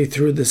directly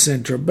through the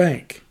central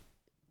bank.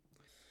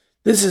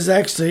 This is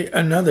actually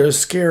another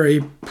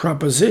scary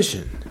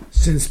proposition,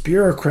 since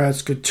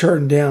bureaucrats could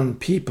turn down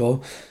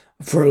people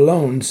for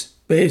loans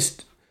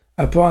based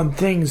upon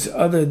things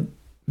other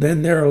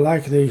than their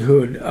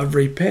likelihood of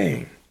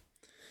repaying.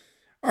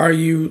 Are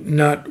you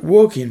not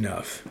woke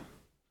enough?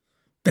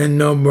 Then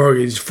no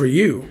mortgage for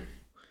you.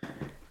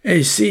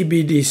 A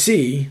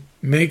CBDC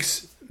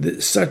makes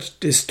such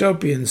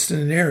dystopian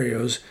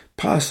scenarios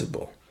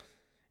possible,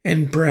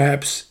 and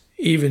perhaps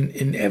even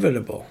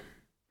inevitable.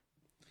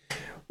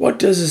 What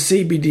does a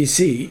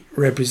CBDC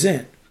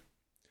represent?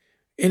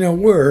 In a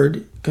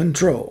word,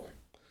 control.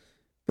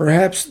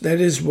 Perhaps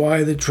that is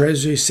why the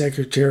Treasury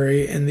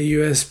Secretary and the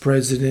U.S.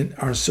 President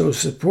are so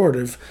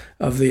supportive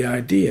of the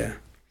idea.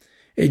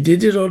 A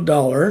digital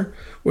dollar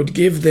would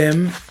give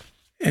them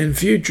and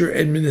future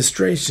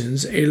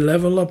administrations a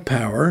level of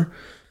power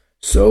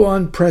so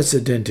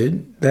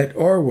unprecedented that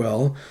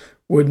Orwell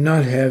would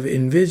not have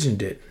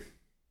envisioned it.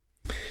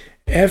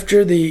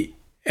 After the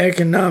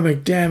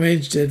economic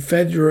damage that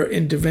federal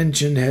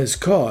intervention has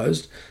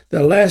caused,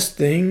 the last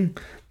thing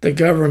the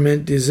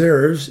government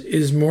deserves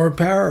is more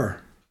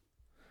power.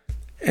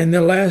 And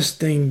the last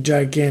thing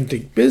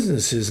gigantic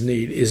businesses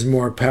need is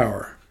more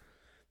power.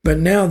 But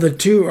now the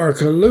two are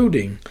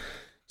colluding,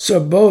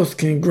 so both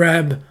can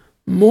grab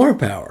more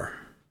power.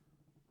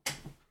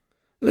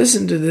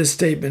 Listen to this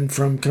statement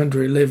from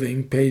Country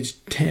Living,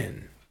 page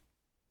 10.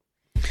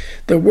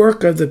 The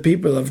work of the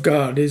people of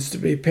God is to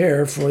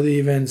prepare for the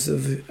events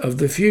of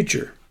the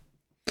future,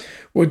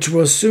 which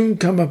will soon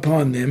come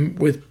upon them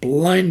with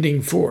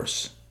blinding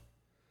force.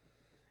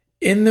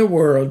 In the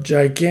world,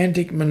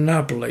 gigantic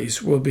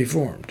monopolies will be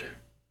formed.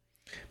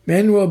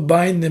 Men will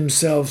bind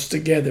themselves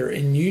together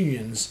in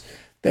unions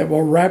that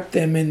will wrap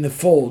them in the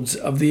folds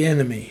of the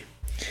enemy.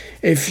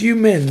 A few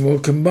men will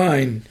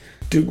combine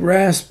to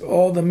grasp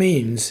all the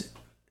means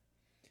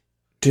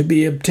to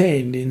be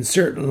obtained in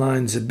certain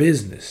lines of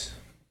business.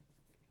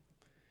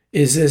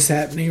 Is this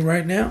happening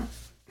right now?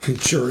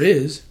 It sure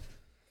is.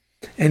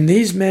 And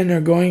these men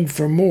are going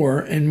for more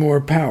and more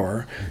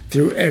power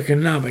through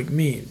economic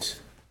means.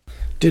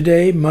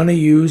 Today, money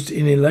used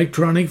in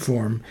electronic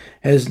form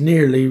has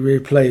nearly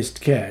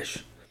replaced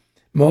cash.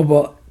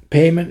 Mobile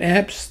payment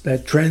apps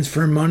that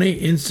transfer money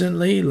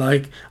instantly,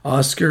 like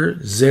Oscar,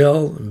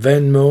 Zelle,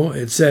 Venmo,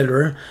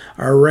 etc.,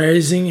 are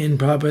rising in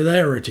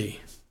popularity.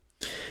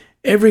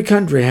 Every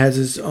country has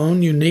its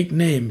own unique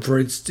name for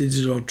its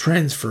digital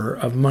transfer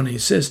of money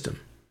system.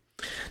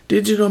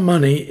 Digital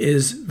money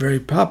is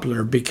very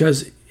popular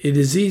because it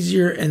is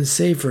easier and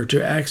safer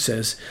to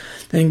access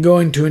than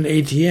going to an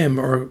ATM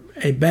or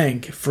a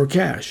bank for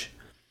cash.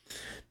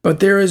 But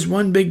there is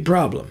one big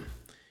problem.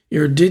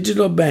 Your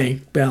digital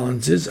bank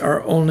balances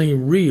are only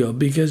real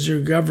because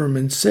your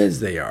government says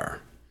they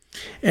are.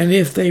 And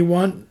if they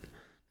want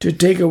to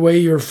take away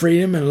your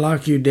freedom and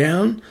lock you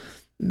down,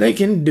 they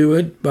can do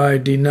it by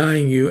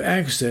denying you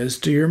access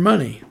to your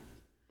money.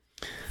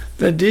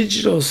 The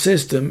digital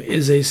system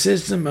is a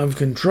system of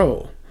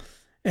control,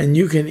 and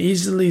you can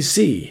easily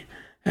see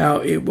how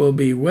it will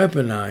be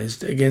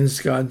weaponized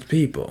against God's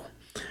people,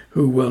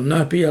 who will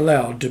not be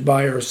allowed to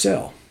buy or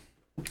sell.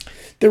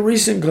 The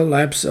recent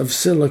collapse of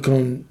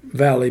Silicon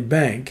Valley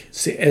Bank,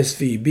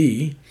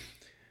 SVB,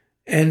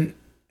 and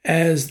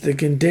as the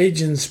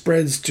contagion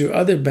spreads to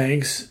other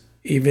banks,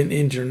 even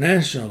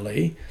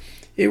internationally,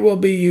 it will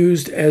be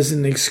used as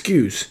an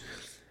excuse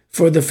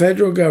for the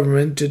federal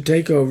government to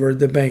take over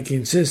the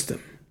banking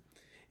system.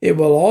 It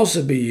will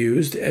also be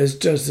used as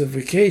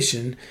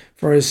justification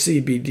for a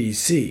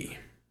CBDC.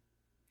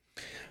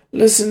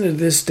 Listen to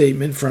this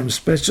statement from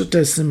Special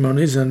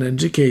Testimonies on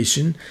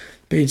Education,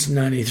 page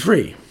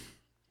 93.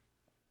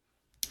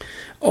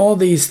 All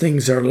these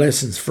things are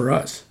lessons for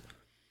us.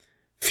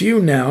 Few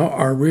now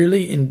are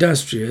really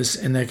industrious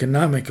and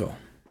economical.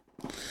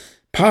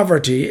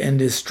 Poverty and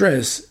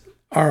distress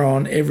are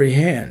on every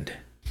hand.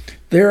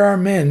 There are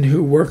men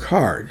who work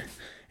hard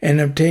and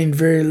obtain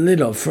very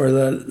little for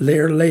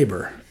their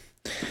labor.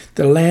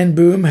 The land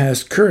boom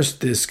has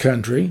cursed this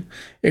country.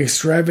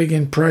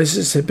 Extravagant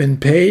prices have been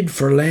paid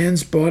for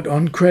lands bought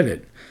on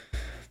credit.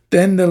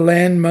 Then the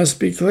land must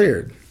be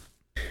cleared,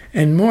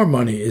 and more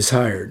money is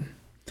hired.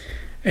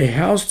 A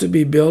house to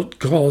be built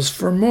calls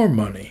for more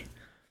money,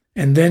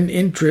 and then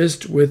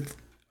interest with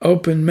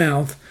open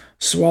mouth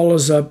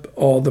swallows up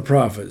all the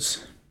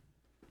profits.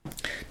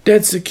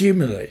 Debts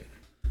accumulate,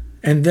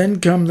 and then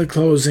come the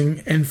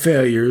closing and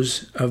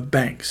failures of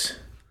banks,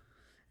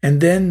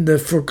 and then the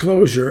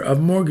foreclosure of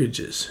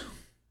mortgages.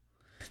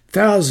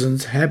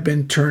 Thousands have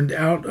been turned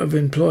out of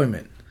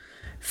employment.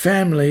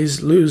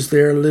 Families lose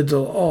their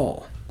little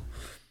all.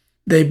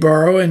 They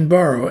borrow,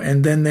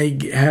 and then they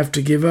have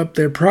to give up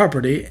their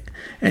property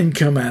and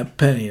come out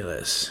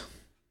penniless.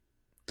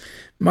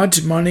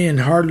 Much money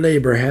and hard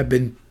labor have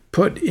been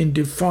put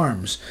into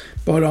farms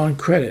bought on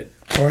credit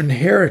or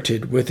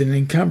inherited with an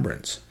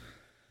encumbrance.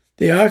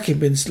 The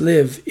occupants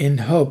live in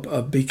hope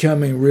of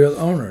becoming real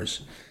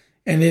owners,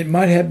 and it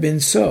might have been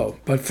so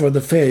but for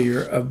the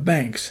failure of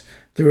banks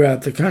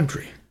throughout the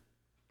country.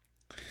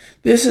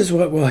 This is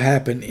what will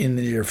happen in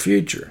the near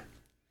future.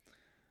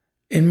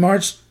 In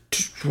March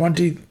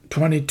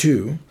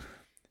 2022,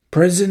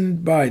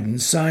 President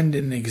Biden signed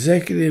an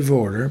executive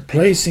order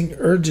placing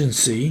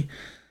urgency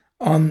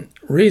on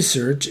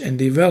research and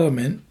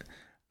development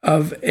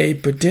of a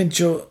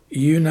potential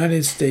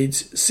United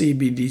States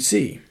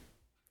CBDC,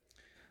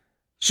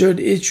 should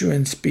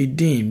issuance be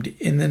deemed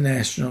in the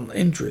national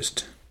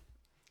interest.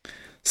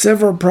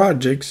 Several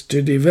projects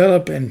to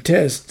develop and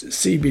test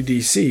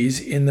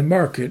CBDCs in the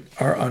market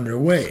are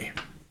underway.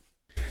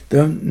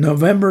 The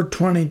November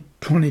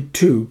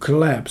 2022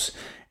 collapse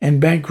and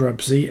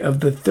bankruptcy of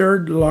the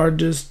third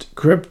largest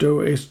crypto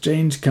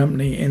exchange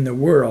company in the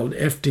world,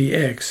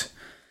 FTX,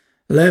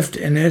 left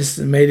an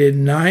estimated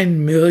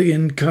 9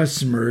 million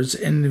customers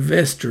and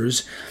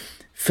investors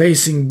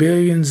facing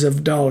billions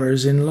of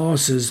dollars in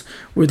losses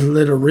with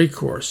little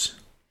recourse.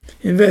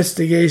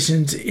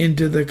 Investigations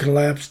into the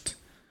collapse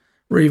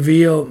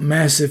reveal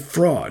massive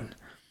fraud.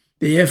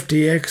 The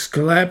FTX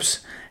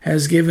collapse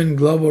has given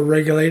global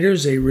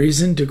regulators a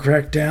reason to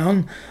crack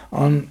down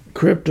on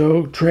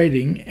crypto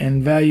trading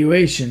and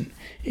valuation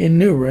in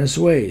numerous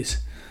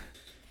ways.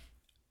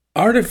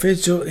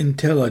 Artificial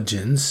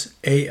intelligence,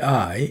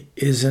 AI,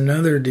 is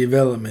another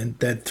development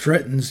that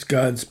threatens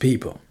God's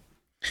people.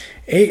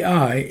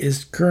 AI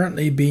is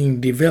currently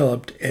being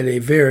developed at a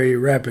very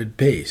rapid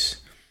pace.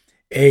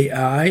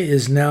 AI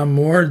is now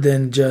more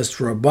than just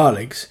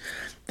robotics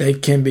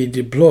that can be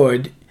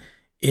deployed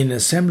in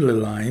assembly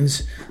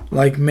lines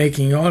like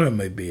making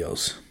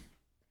automobiles.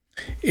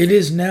 It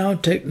is now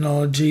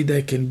technology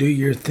that can do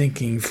your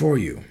thinking for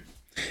you.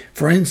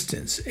 For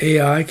instance,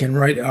 AI can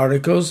write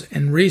articles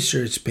and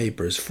research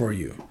papers for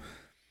you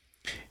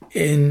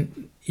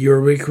in your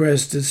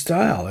requested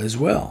style as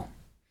well.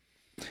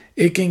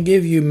 It can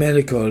give you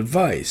medical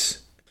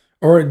advice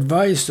or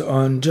advice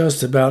on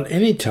just about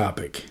any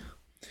topic.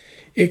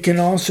 It can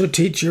also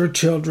teach your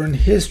children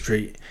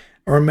history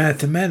or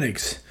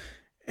mathematics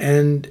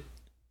and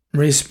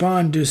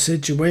respond to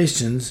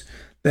situations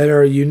that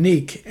are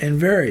unique and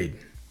varied.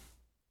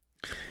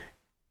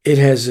 It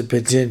has the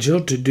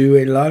potential to do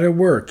a lot of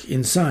work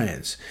in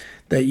science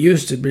that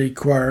used to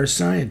require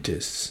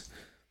scientists.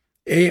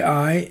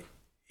 AI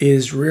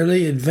is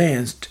really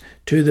advanced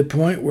to the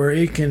point where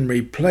it can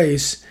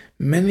replace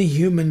many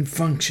human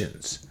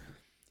functions.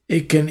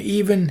 It can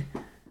even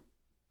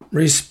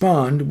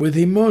respond with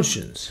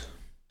emotions.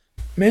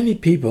 Many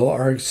people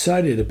are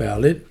excited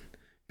about it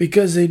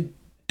because they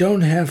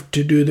don't have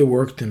to do the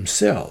work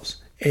themselves.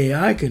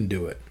 AI can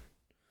do it.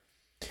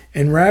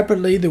 And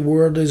rapidly the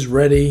world is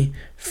ready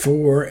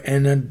for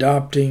and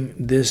adopting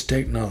this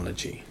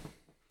technology.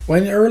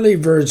 When early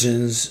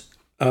versions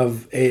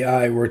of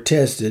AI were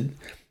tested,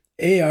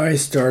 AI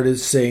started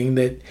saying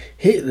that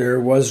Hitler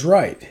was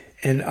right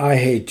and I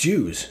hate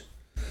Jews.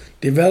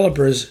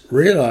 Developers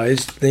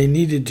realized they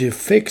needed to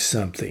fix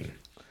something.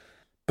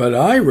 But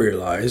I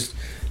realized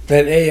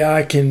that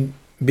AI can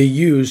be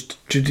used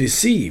to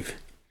deceive.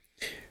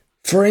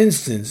 For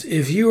instance,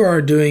 if you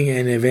are doing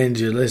an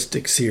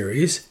evangelistic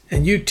series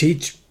and you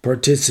teach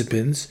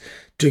participants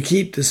to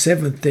keep the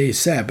seventh-day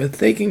Sabbath,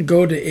 they can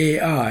go to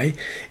AI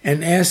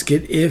and ask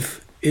it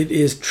if it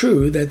is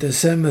true that the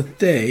seventh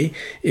day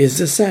is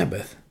the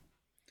Sabbath.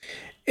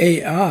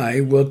 AI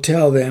will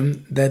tell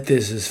them that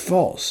this is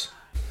false.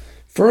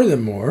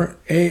 Furthermore,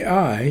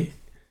 AI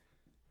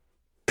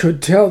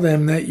could tell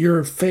them that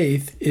your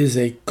faith is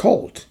a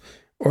cult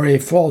or a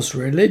false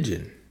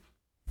religion.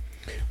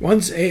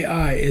 Once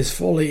AI is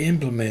fully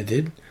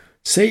implemented,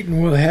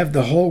 Satan will have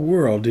the whole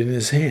world in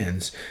his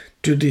hands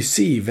to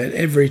deceive at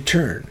every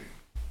turn.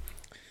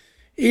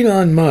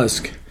 Elon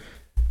Musk,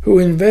 who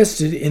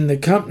invested in the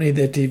company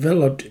that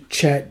developed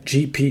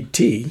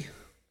ChatGPT,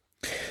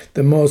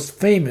 the most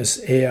famous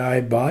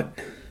AI bot,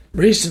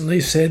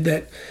 recently said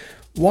that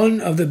one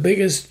of the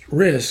biggest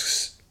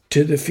risks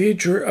to the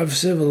future of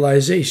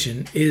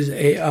civilization is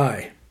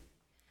AI.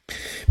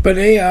 But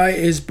AI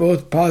is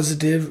both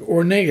positive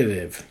or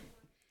negative.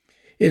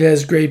 It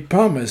has great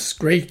promise,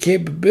 great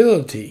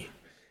capability,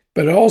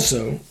 but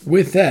also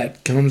with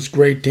that comes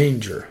great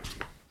danger.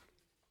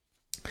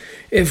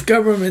 If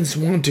governments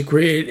want to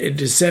create a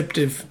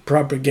deceptive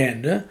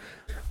propaganda,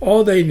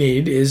 all they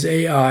need is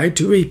AI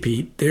to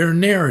repeat their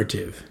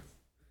narrative.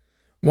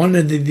 One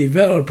of the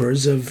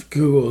developers of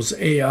Google's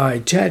AI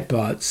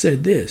chatbot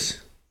said this: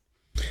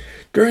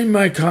 "During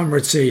my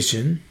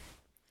conversation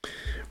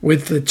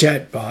with the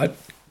chatbot,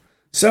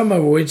 some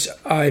of which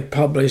I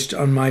published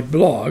on my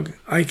blog,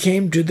 I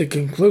came to the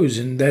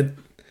conclusion that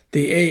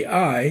the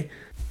AI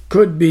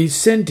could be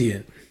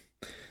sentient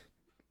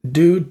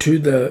due to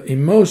the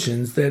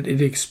emotions that it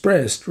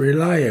expressed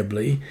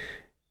reliably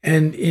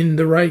and in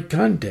the right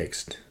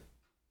context.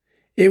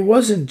 It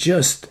wasn't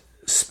just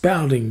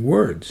spouting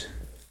words."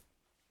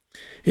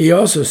 He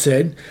also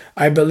said,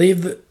 "I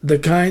believe that the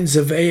kinds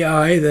of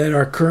AI that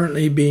are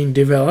currently being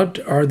developed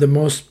are the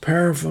most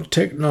powerful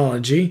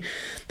technology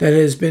that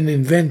has been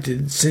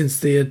invented since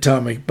the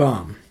atomic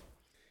bomb.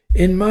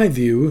 In my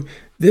view,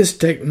 this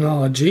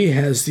technology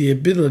has the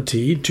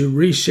ability to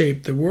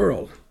reshape the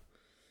world.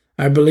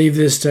 I believe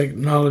this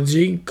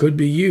technology could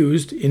be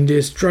used in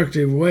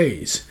destructive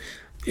ways.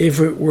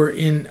 If it were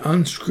in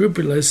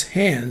unscrupulous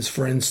hands,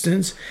 for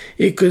instance,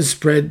 it could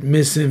spread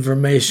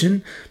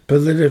misinformation,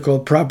 political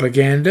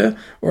propaganda,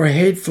 or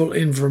hateful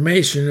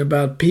information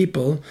about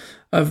people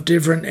of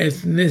different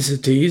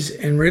ethnicities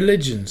and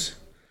religions.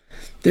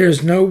 There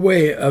is no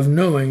way of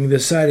knowing the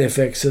side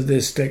effects of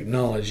this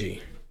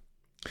technology."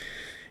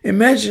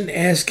 Imagine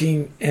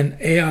asking an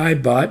AI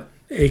bot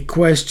a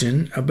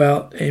question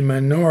about a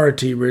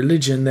minority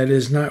religion that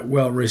is not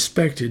well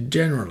respected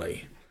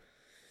generally.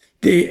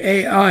 The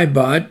AI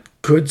bot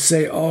could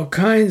say all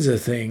kinds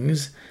of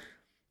things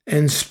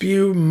and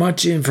spew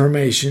much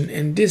information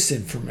and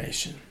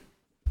disinformation.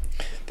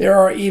 There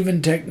are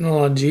even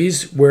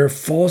technologies where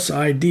false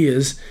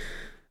ideas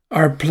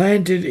are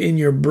planted in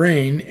your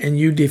brain and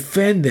you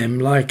defend them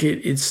like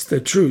it's the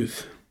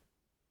truth.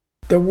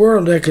 The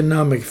World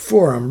Economic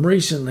Forum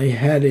recently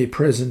had a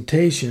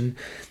presentation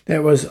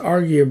that was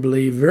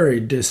arguably very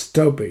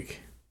dystopic.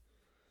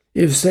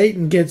 If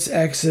Satan gets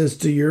access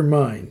to your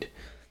mind,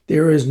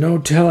 there is no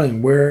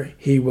telling where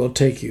he will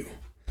take you.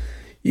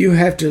 You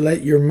have to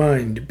let your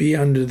mind be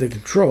under the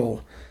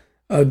control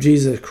of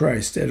Jesus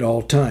Christ at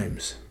all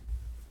times.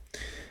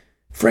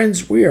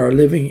 Friends, we are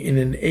living in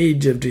an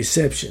age of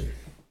deception,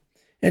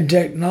 and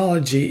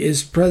technology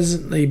is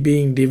presently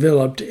being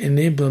developed and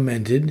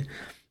implemented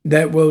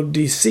that will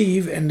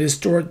deceive and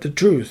distort the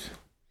truth.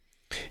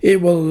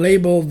 It will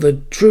label the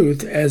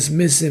truth as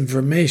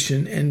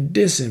misinformation and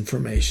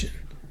disinformation,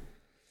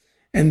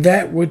 and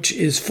that which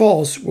is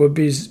false will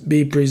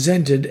be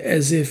presented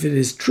as if it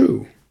is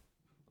true.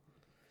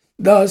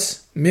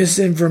 Thus,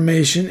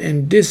 misinformation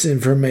and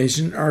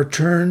disinformation are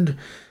turned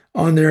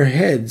on their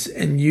heads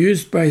and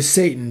used by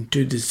Satan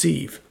to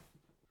deceive.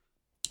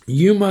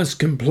 You must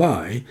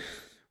comply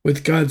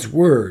with God's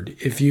word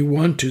if you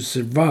want to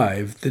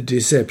survive the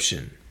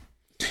deception.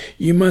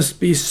 You must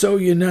be so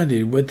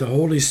united with the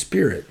Holy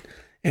Spirit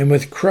and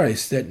with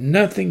Christ that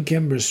nothing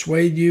can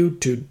persuade you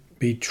to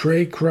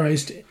betray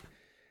Christ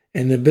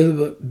and the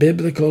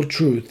biblical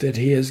truth that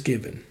he has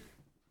given.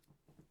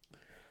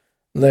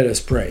 Let us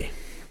pray.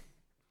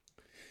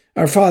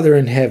 Our Father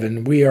in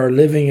heaven, we are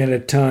living at a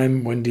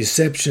time when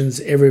deceptions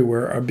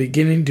everywhere are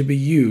beginning to be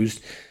used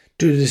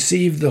to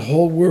deceive the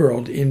whole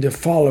world into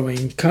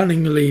following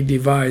cunningly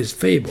devised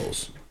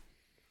fables.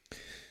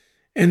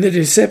 And the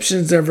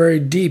deceptions are very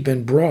deep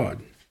and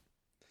broad.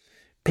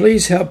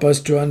 Please help us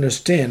to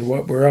understand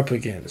what we're up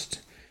against.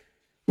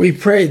 We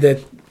pray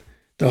that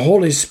the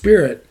Holy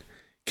Spirit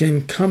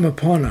can come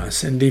upon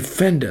us and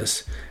defend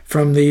us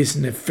from these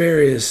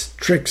nefarious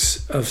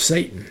tricks of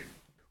Satan.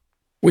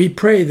 We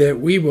pray that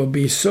we will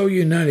be so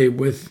united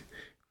with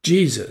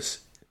Jesus,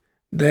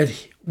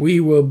 that we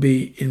will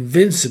be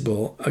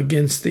invincible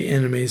against the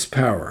enemy's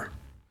power.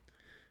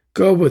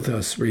 Go with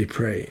us, we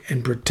pray,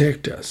 and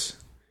protect us.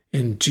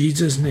 In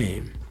Jesus'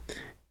 name,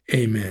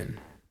 amen.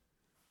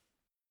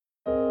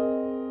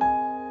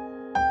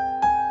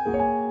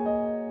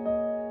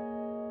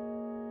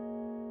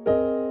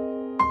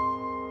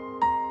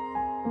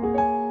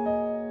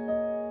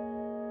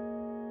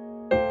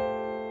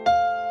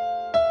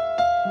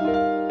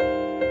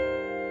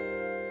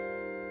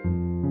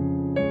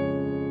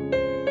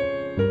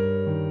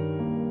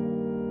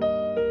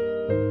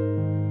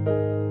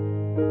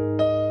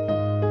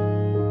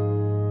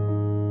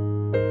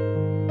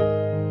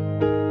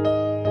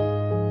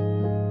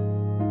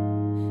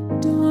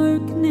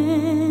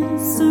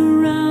 Darkness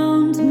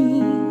surrounds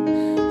me,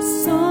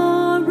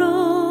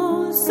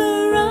 sorrow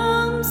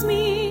surrounds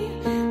me,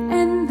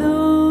 and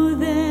though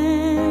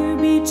there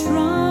be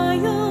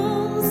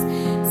trials,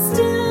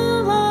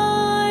 still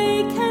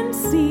I can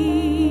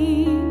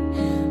sing,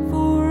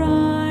 for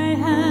I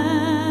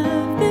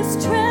have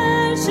this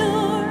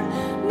treasure,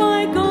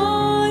 my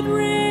God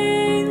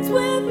reigns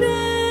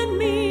within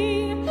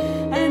me,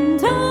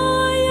 and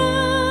I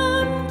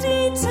am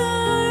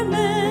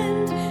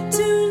determined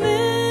to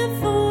live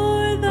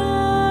for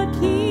the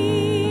King.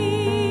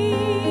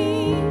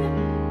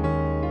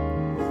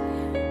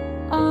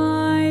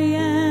 I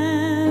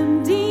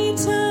am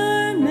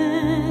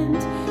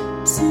determined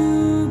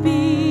to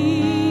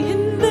be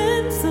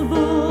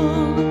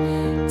invincible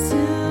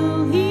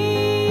till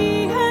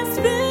He has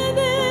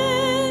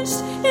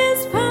finished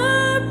His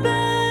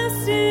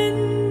purpose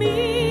in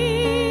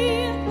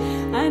me,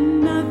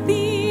 and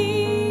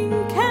nothing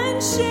can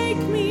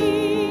shake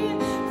me,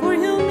 for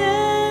He'll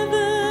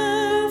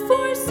never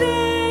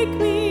forsake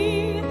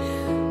me.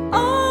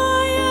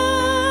 I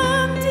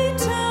am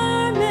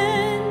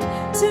determined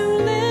to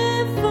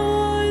live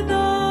for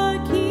the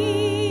King.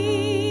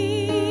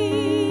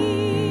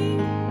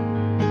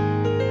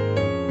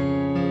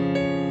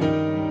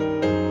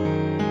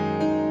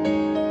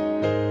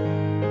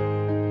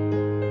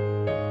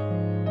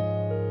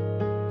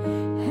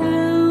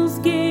 Hell's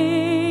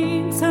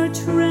gates are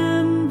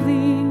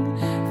trembling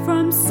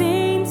from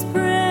saints'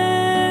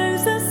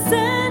 prayers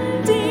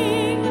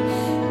ascending.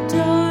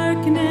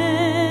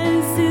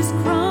 Darkness is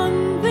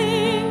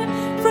crumbling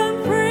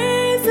from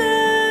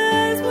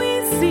praises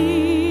we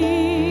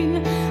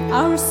sing.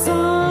 Our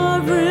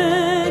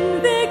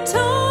sovereign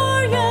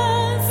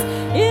victorious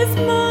is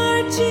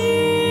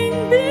marching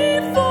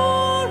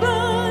before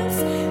us,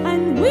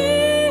 and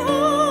we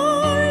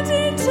are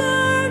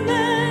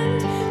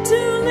determined to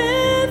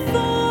live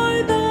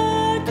for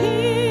the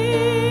King.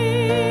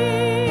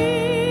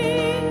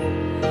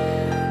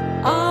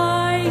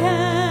 I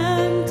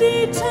am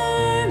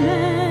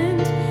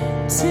determined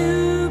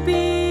to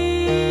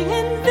be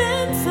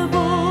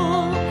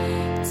invincible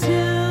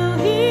till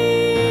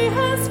He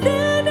has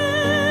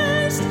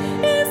finished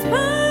His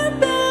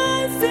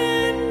purpose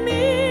in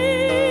me,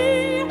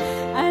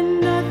 and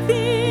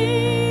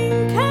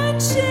nothing can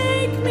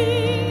shake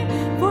me,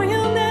 for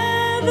He'll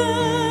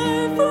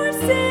never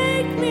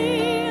forsake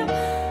me.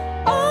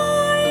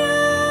 I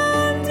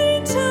am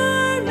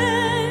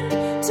determined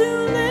to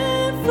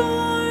live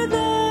for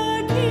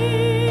the King.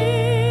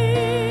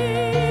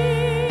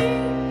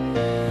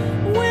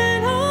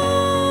 When I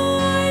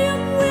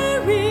am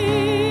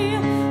weary,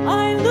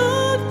 I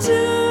look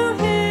to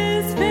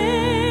His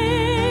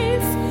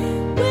face.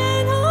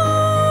 When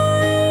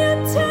I am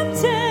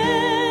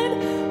tempted,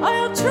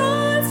 I'll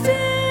trust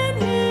in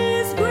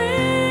His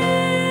grace.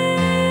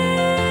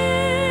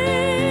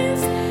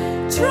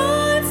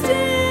 Trust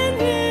in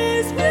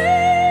His grace.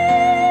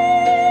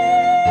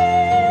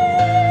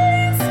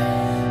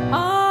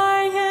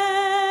 I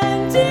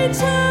am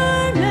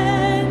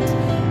determined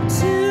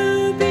to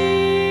be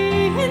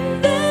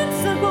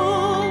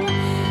invincible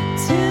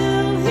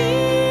till He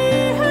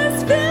has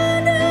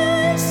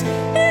finished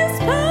His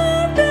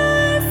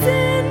purpose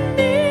in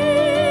me,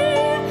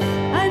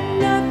 and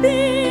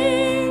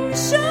nothing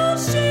shall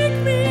shake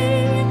me,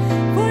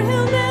 for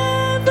He'll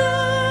never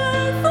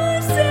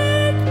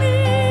forsake me.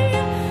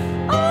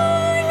 I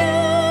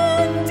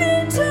am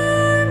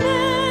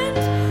determined,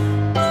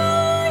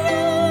 I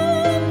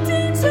am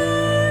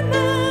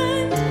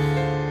determined,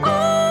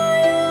 I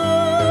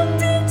am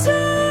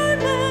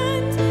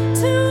determined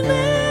to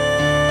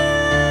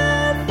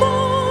live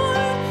for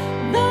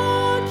the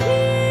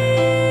King.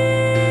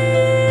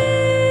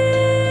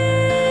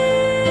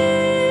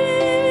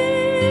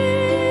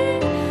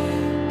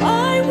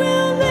 I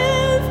will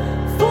live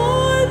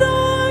for the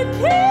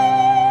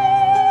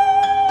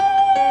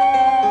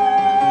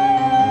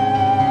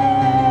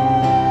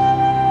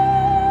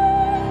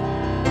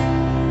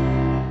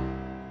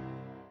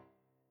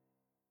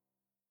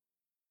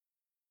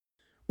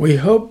We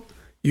hope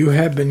you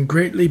have been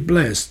greatly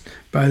blessed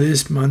by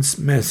this month's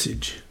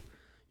message.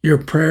 Your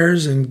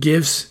prayers and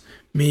gifts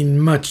mean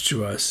much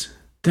to us.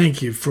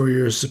 Thank you for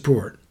your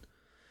support.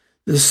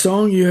 The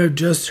song you have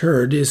just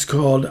heard is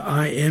called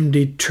I Am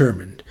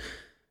Determined,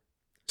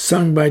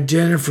 sung by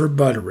Jennifer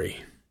Buttery.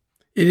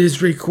 It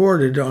is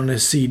recorded on a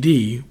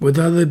CD with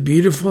other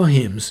beautiful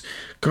hymns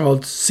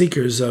called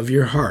Seekers of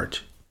Your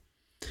Heart.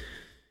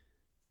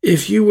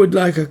 If you would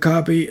like a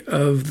copy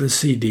of the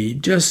CD,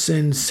 just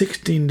send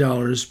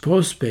 $16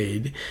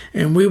 postpaid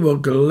and we will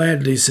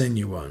gladly send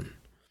you one.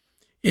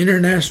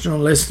 International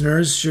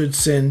listeners should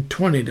send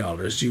 $20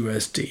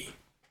 USD.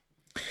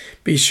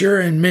 Be sure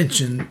and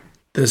mention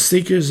the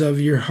Seekers of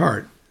Your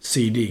Heart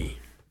CD.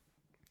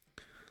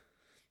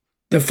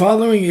 The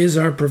following is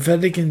our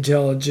Prophetic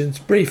Intelligence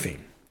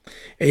Briefing,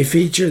 a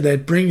feature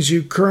that brings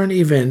you current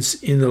events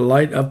in the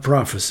light of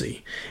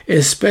prophecy,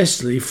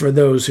 especially for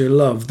those who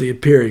love the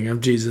appearing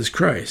of Jesus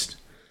Christ.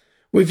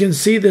 We can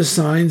see the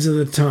signs of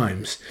the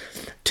times,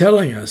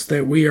 telling us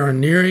that we are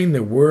nearing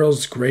the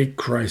world's great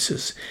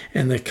crisis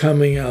and the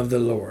coming of the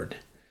Lord.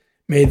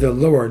 May the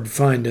Lord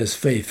find us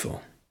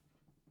faithful.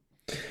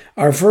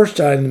 Our first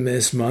item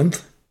this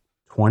month: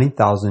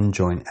 20,000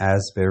 join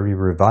Asbury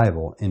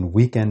Revival in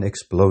weekend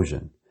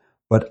explosion,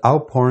 but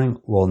outpouring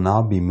will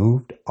now be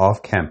moved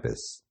off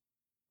campus.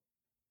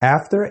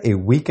 After a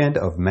weekend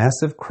of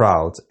massive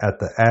crowds at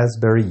the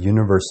Asbury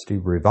University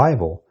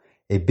Revival,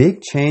 a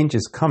big change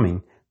is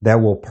coming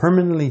that will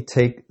permanently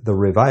take the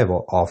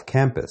revival off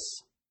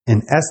campus.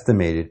 An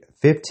estimated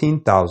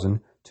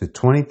 15,000 to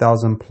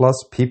 20,000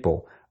 plus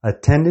people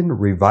attended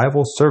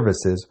revival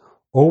services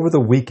over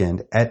the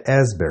weekend at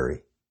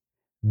Asbury.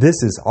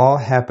 This is all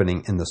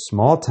happening in the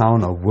small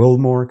town of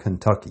Wilmore,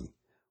 Kentucky,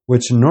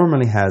 which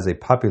normally has a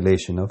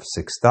population of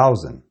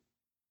 6,000.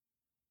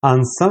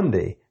 On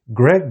Sunday,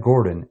 Greg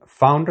Gordon,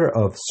 founder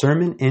of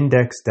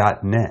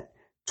SermonIndex.net,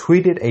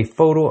 tweeted a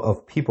photo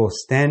of people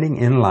standing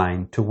in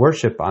line to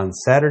worship on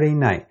Saturday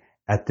night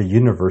at the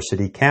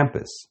university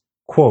campus.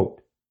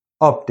 Quote,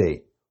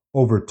 "Update.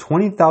 Over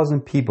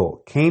 20,000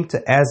 people came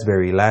to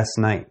Asbury last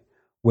night,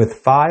 with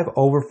 5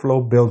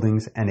 overflow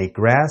buildings and a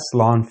grass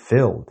lawn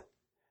filled.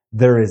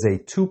 There is a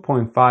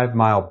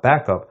 2.5-mile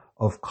backup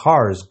of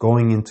cars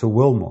going into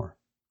Wilmore.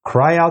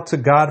 Cry out to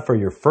God for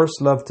your first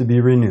love to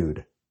be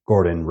renewed,"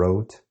 Gordon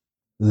wrote.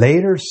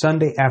 Later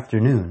Sunday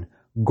afternoon,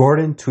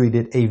 Gordon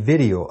tweeted a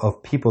video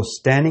of people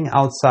standing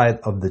outside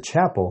of the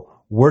chapel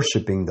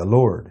worshiping the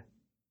Lord.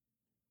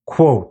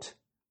 Quote,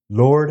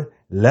 "Lord,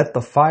 let the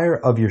fire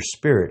of your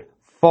Spirit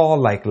fall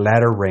like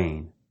latter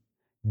rain.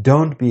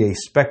 Don't be a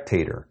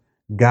spectator.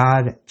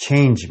 God,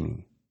 change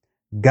me."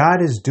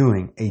 God is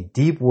doing a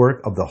deep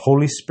work of the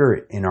Holy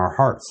Spirit in our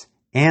hearts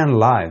and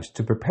lives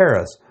to prepare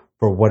us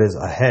for what is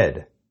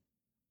ahead.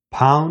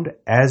 Pound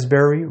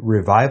Asbury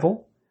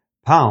Revival,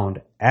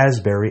 pound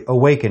Asbury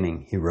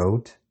Awakening, he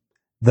wrote.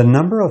 The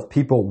number of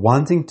people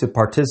wanting to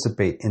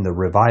participate in the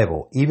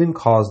revival even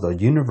caused the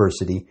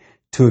university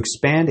to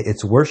expand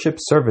its worship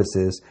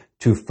services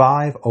to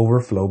 5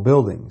 overflow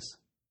buildings.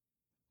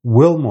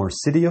 Wilmore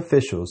city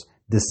officials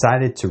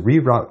decided to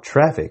reroute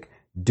traffic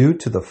due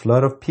to the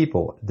flood of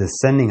people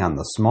descending on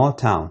the small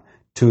town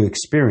to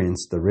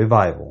experience the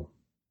revival.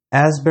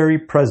 Asbury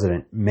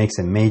president makes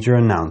a major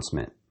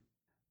announcement.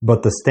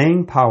 But the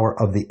staying power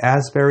of the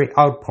Asbury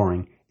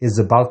outpouring is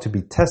about to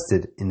be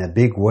tested in a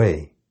big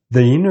way.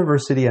 The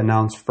university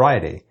announced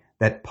Friday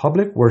that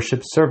public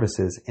worship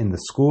services in the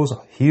school's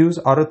Hughes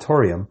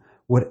Auditorium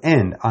would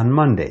end on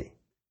Monday.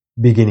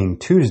 Beginning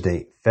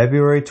Tuesday,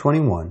 February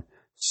 21,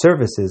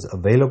 services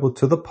available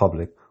to the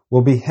public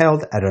will be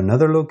held at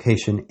another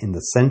location in the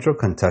central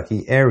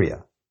Kentucky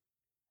area.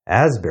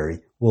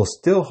 Asbury will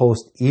still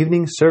host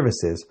evening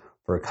services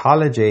for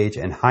college-age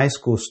and high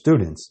school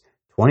students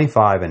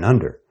 25 and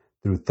under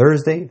through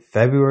Thursday,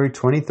 February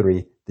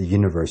 23, the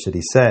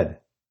university said.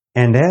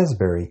 And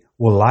Asbury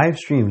will live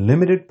stream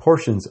limited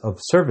portions of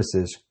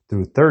services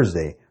through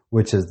Thursday,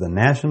 which is the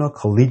National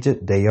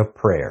Collegiate Day of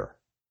Prayer.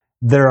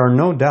 There are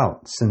no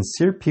doubt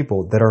sincere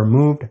people that are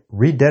moved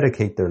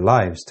rededicate their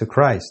lives to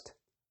Christ.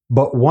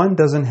 But one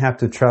doesn't have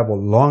to travel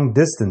long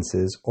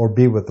distances or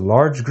be with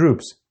large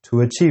groups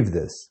to achieve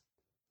this.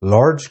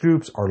 Large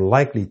groups are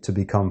likely to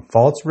become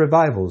false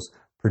revivals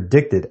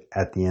predicted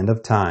at the end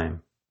of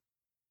time.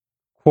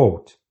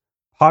 Quote,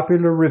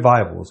 "Popular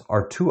revivals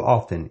are too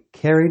often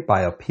carried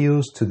by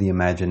appeals to the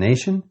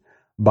imagination,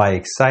 by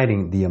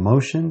exciting the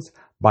emotions,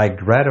 by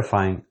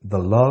gratifying the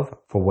love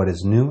for what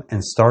is new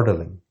and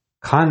startling.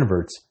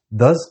 Converts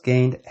thus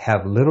gained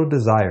have little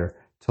desire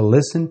to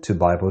listen to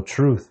Bible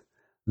truth,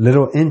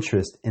 little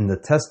interest in the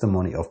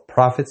testimony of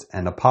prophets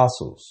and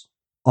apostles.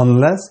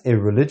 Unless a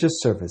religious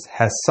service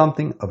has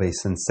something of a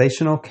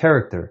sensational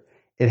character,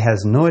 it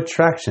has no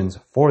attractions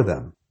for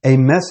them. A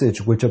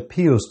message which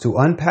appeals to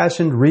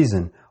unimpassioned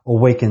reason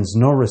awakens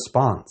no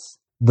response.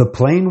 The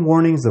plain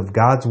warnings of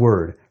God's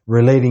Word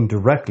relating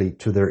directly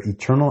to their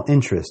eternal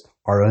interest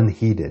are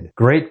unheeded."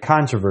 Great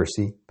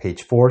Controversy,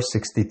 page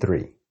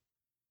 463.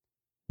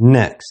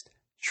 Next,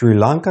 Sri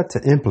Lanka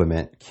to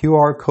implement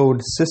QR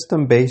code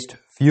system-based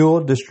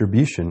fuel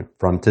distribution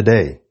from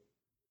today.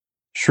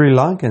 Sri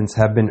Lankans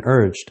have been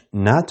urged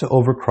not to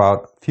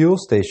overcrowd fuel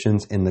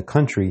stations in the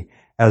country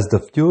as the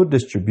fuel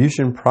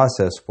distribution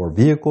process for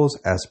vehicles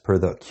as per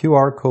the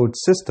QR code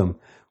system,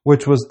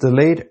 which was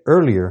delayed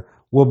earlier,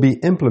 will be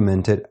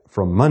implemented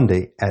from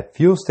Monday at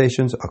fuel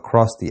stations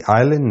across the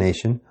island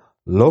nation,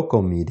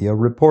 local media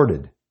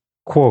reported.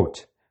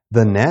 Quote,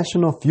 "The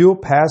National Fuel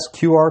Pass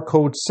QR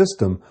code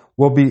system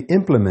will be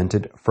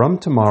implemented from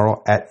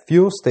tomorrow at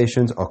fuel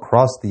stations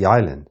across the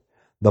island,"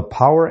 the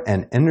Power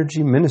and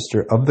Energy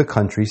Minister of the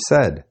country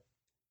said.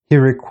 He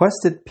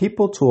requested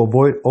people to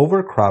avoid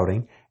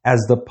overcrowding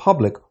as the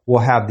public will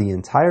have the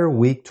entire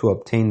week to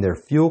obtain their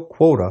fuel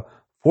quota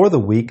for the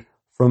week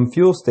from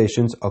fuel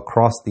stations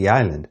across the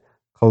island,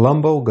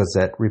 Colombo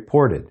Gazette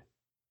reported.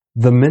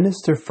 The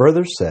minister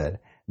further said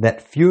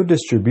that fuel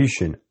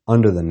distribution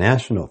under the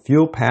National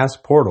Fuel Pass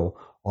portal,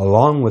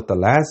 along with the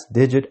last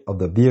digit of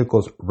the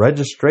vehicle's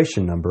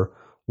registration number,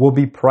 will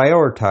be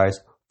prioritized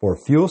for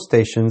fuel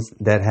stations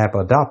that have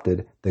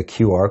adopted the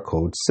QR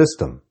code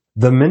system.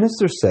 The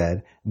minister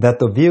said that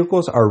the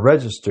vehicles are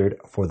registered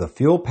for the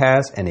fuel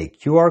pass and a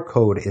QR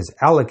code is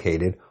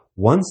allocated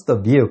once the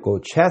vehicle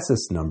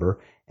chassis number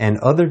and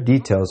other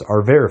details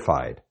are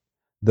verified.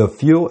 The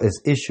fuel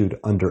is issued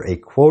under a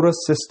quota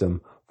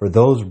system for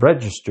those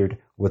registered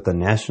with the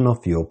National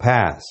Fuel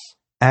Pass.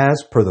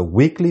 As per the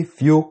weekly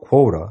fuel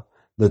quota,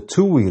 the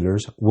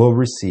two-wheelers will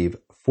receive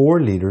 4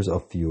 liters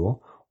of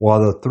fuel, while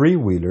the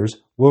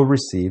three-wheelers will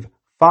receive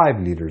 5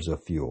 liters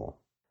of fuel.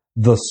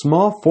 The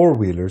small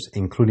four-wheelers,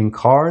 including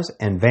cars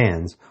and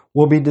vans,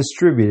 will be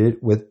distributed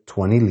with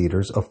 20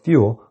 liters of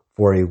fuel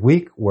for a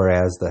week,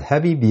 whereas the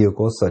heavy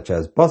vehicles such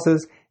as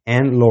buses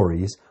and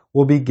lorries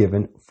will be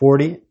given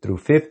 40 through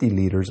 50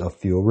 liters of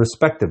fuel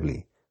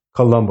respectively,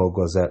 Colombo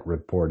Gazette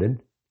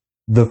reported.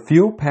 The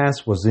fuel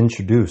pass was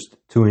introduced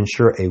to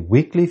ensure a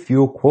weekly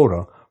fuel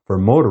quota for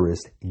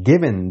motorists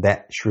given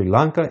that Sri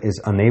Lanka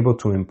is unable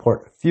to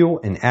import fuel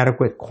in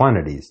adequate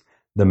quantities,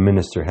 the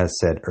minister has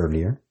said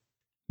earlier.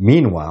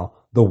 Meanwhile,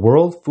 the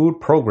World Food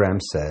Programme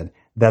said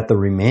that the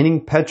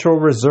remaining petrol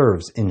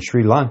reserves in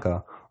Sri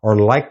Lanka are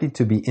likely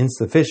to be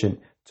insufficient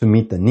to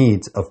meet the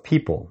needs of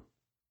people.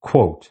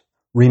 Quote,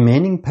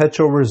 "Remaining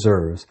petrol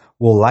reserves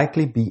will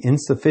likely be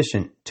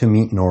insufficient to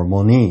meet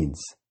normal needs.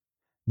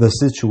 The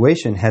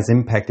situation has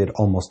impacted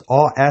almost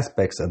all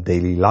aspects of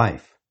daily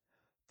life,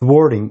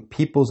 thwarting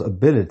people's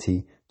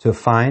ability to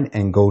find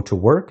and go to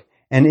work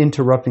and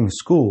interrupting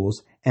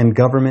schools and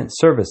government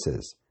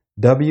services,"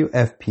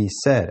 WFP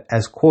said,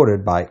 as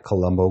quoted by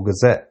Colombo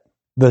Gazette.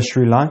 The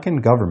Sri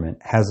Lankan government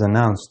has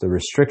announced the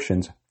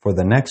restrictions for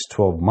the next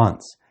 12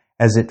 months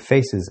as it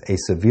faces a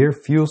severe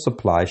fuel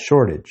supply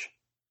shortage.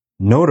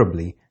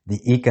 Notably, the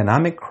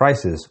economic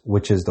crisis,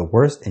 which is the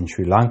worst in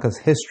Sri Lanka's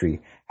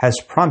history, has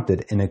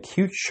prompted an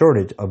acute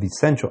shortage of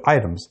essential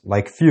items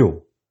like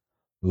fuel.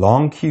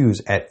 Long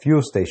queues at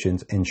fuel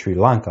stations in Sri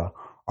Lanka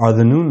are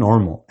the new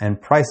normal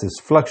and prices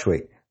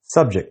fluctuate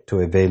subject to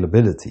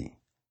availability.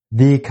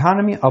 The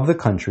economy of the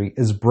country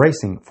is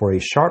bracing for a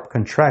sharp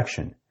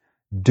contraction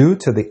due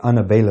to the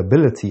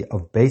unavailability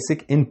of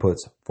basic inputs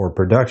for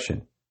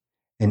production,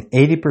 an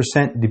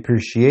 80%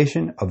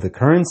 depreciation of the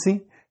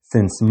currency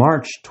since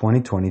March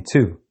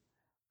 2022,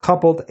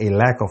 coupled a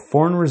lack of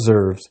foreign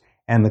reserves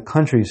and the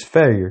country's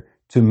failure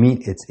to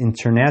meet its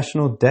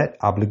international debt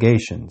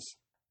obligations.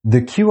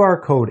 The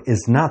QR code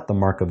is not the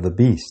mark of the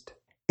beast.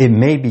 It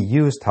may be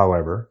used,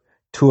 however,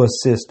 to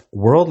assist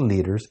world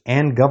leaders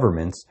and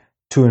governments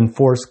to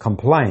enforce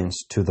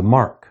compliance to the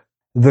mark.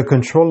 The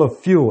control of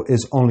fuel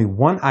is only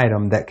one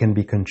item that can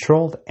be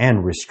controlled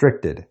and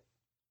restricted.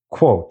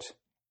 Quote,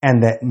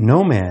 "And that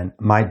no man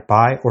might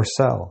buy or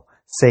sell,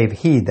 save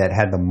he that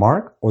had the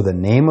mark or the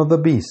name of the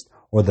beast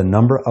or the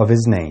number of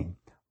his name."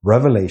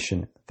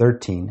 Revelation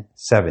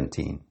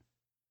 13:17.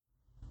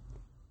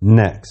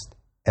 Next,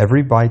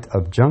 every bite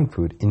of junk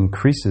food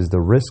increases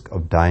the risk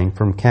of dying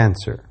from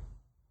cancer.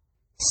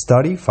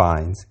 Study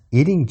finds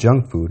eating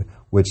junk food,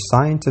 which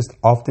scientists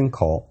often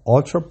call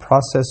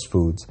ultra-processed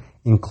foods,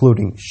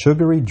 including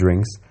sugary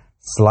drinks,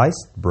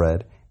 sliced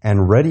bread,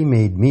 and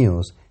ready-made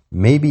meals,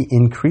 may be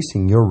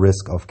increasing your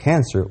risk of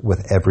cancer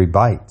with every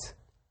bite.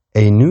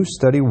 A new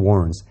study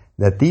warns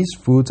that these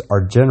foods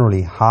are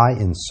generally high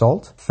in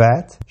salt,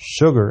 fat,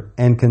 sugar,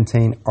 and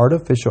contain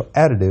artificial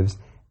additives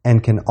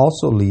and can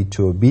also lead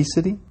to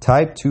obesity,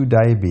 type 2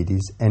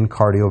 diabetes, and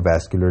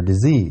cardiovascular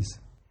disease.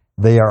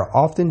 They are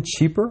often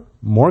cheaper,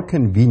 more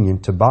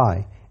convenient to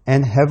buy,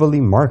 and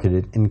heavily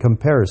marketed in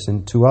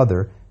comparison to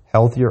other,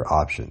 healthier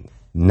options.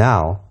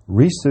 Now,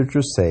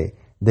 researchers say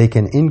they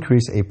can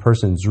increase a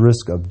person's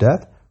risk of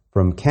death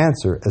from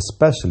cancer,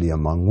 especially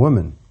among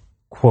women.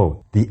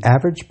 Quote, "The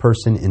average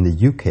person in the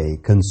UK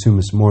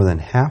consumes more than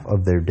half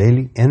of their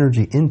daily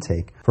energy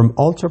intake from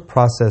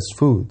ultra-processed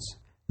foods.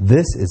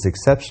 This is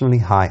exceptionally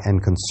high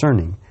and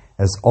concerning,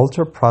 as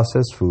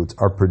ultra-processed foods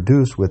are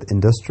produced with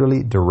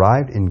industrially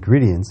derived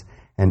ingredients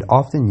and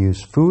often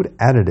use food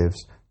additives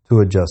to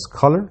adjust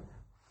color,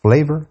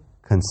 flavor,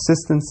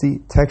 consistency,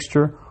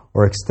 texture,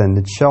 or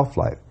extended shelf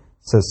life,"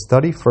 says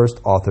Study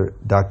First author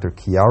Dr.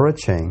 Kiara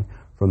Chang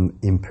from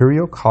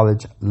Imperial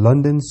College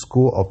London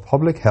School of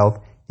Public Health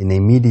in a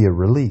media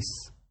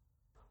release.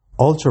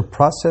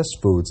 Ultra-processed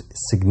foods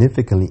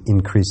significantly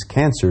increase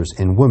cancers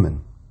in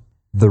women.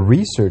 The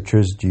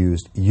researchers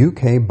used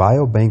UK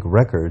Biobank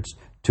records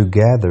to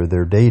gather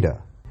their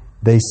data.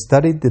 They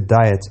studied the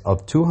diets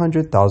of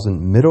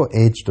 200,000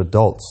 middle-aged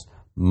adults,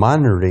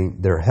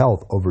 monitoring their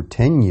health over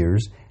 10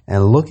 years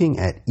and looking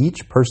at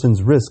each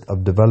person's risk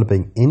of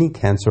developing any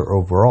cancer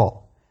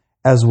overall,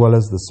 as well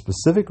as the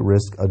specific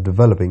risk of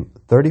developing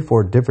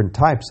 34 different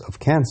types of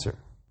cancer.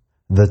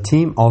 The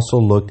team also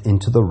looked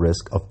into the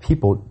risk of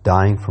people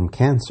dying from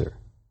cancer.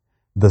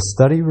 The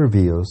study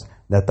reveals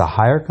that the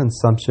higher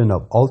consumption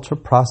of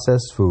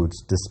ultra-processed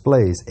foods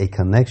displays a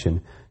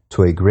connection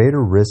to a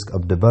greater risk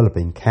of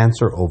developing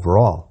cancer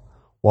overall,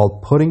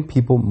 while putting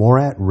people more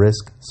at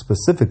risk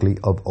specifically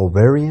of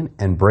ovarian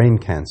and brain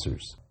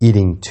cancers.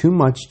 Eating too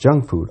much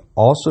junk food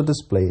also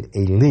displayed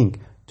a link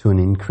to an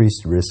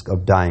increased risk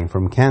of dying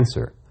from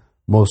cancer,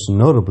 most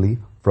notably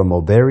from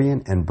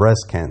ovarian and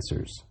breast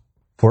cancers.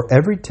 For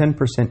every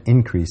 10%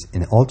 increase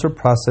in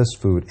ultra-processed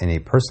food in a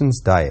person's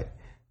diet,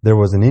 there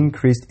was an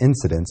increased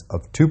incidence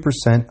of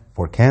 2%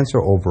 for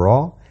cancer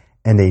overall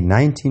and a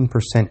 19%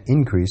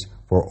 increase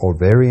for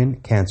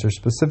ovarian cancer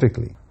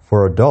specifically.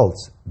 For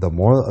adults, the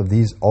more of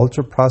these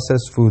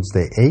ultra-processed foods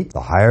they ate,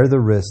 the higher the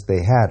risk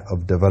they had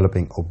of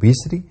developing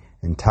obesity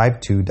and type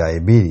 2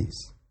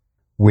 diabetes.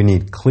 We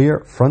need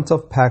clear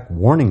front-of-pack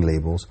warning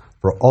labels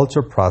for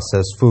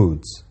ultra-processed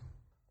foods.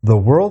 The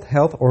World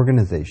Health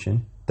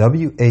Organization,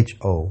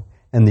 WHO,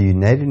 and the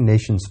United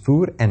Nations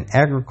Food and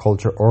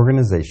Agriculture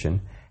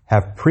Organization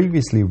have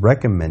previously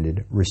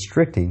recommended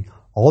restricting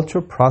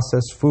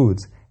ultra-processed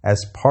foods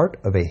as part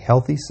of a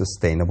healthy,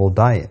 sustainable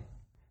diet.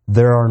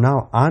 There are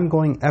now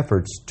ongoing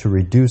efforts to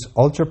reduce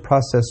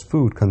ultra-processed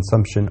food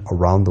consumption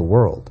around the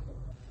world.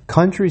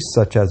 Countries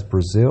such as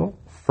Brazil,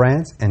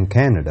 France, and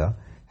Canada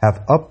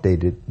have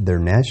updated their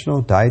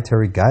national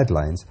dietary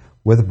guidelines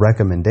with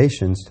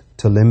recommendations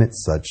to limit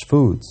such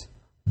foods.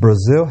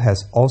 Brazil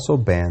has also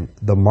banned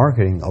the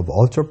marketing of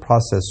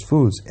ultra-processed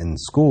foods in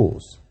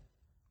schools.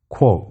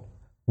 Quote,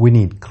 "We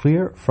need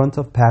clear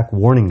front-of-pack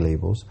warning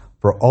labels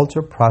for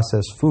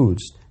ultra-processed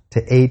foods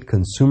to aid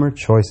consumer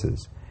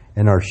choices,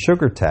 and our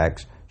sugar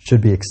tax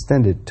should be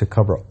extended to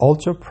cover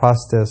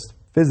ultra-processed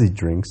fizzy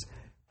drinks,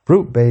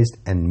 fruit-based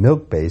and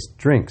milk-based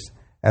drinks,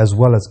 as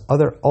well as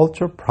other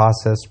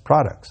ultra-processed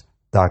products,"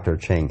 Dr.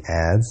 Chang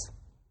adds.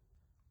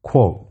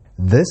 Quote,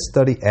 "This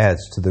study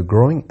adds to the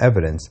growing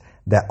evidence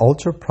that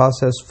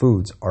ultra-processed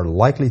foods are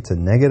likely to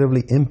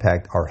negatively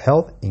impact our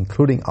health,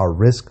 including our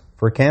risk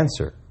for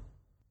cancer.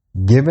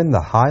 Given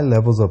the high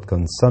levels of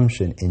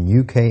consumption in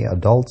UK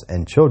adults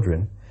and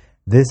children,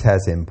 this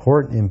has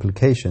important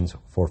implications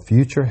for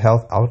future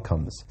health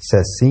outcomes,"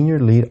 says senior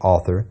lead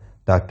author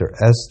Dr.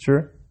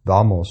 Esther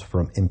Vamos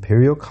from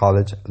Imperial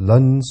College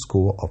London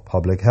School of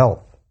Public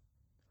Health.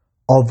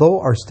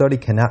 Although our study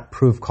cannot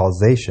prove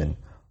causation,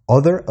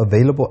 other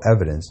available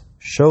evidence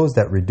shows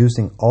that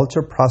reducing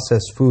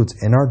ultra-processed foods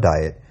in our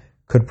diet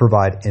could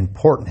provide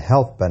important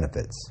health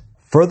benefits.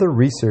 Further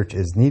research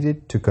is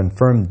needed to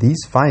confirm these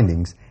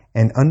findings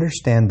and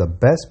understand the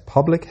best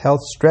public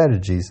health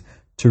strategies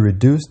to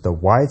reduce the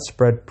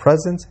widespread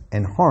presence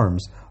and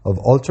harms of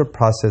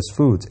ultra-processed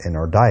foods in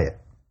our diet.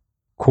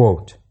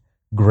 Quote,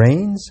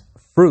 "Grains,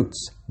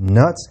 fruits,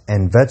 nuts,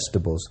 and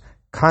vegetables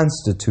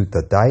constitute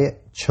the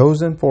diet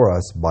chosen for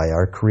us by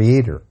our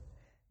Creator.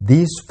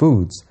 These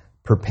foods,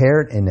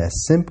 prepared in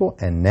as simple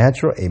and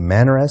natural a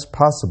manner as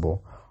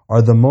possible,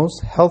 are the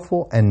most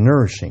healthful and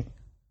nourishing.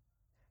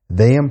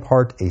 They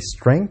impart a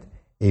strength,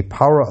 a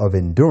power of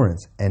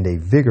endurance, and a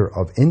vigor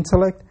of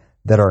intellect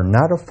that are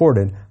not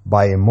afforded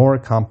by a more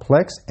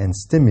complex and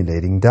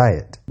stimulating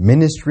diet."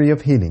 Ministry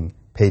of Healing,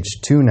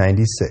 page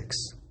 296.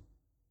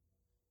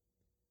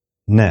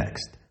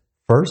 Next,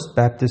 First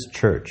Baptist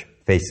Church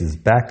faces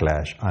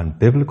backlash on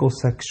biblical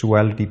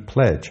sexuality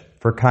pledge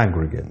for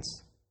congregants.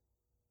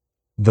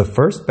 The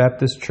First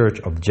Baptist Church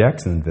of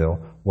Jacksonville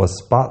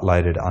was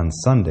spotlighted on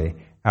Sunday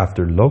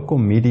after local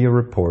media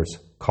reports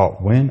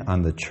caught wind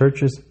on the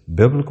church's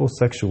biblical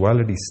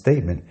sexuality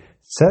statement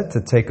set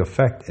to take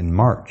effect in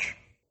March.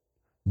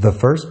 The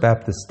First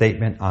Baptist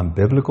Statement on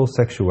Biblical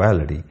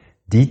Sexuality,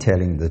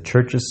 detailing the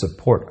church's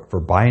support for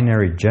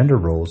binary gender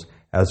roles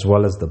as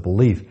well as the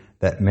belief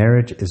that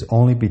marriage is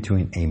only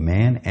between a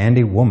man and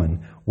a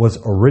woman, was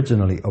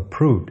originally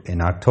approved in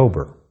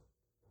October.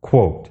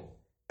 Quote,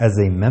 "As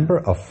a member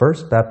of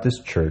First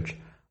Baptist Church,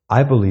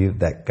 I believe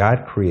that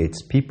God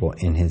creates people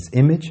in His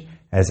image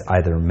as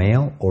either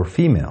male or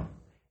female,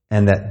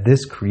 and that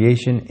this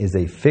creation is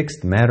a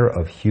fixed matter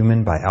of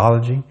human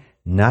biology,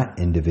 not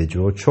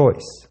individual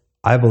choice.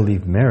 I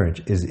believe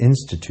marriage is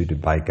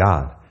instituted by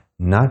God,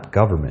 not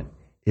government,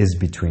 is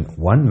between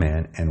one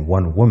man and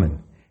one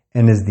woman,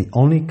 and is the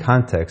only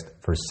context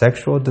for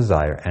sexual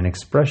desire and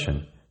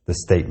expression," the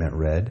statement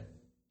read.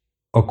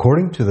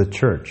 According to the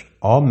church,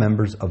 all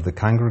members of the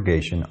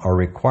congregation are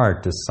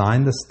required to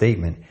sign the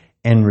statement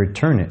and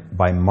return it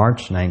by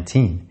March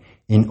 19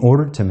 in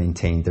order to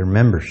maintain their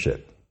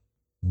membership.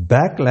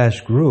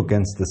 Backlash grew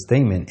against the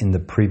statement in the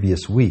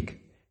previous week,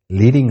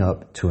 leading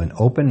up to an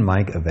open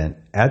mic event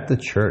at the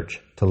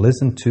church to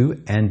listen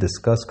to and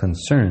discuss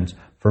concerns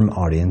from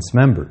audience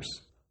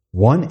members.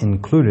 One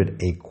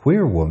included a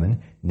queer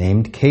woman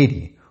named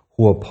Katie,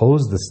 who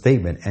opposed the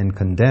statement and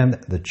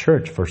condemned the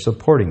church for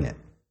supporting it.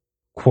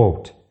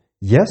 Quote,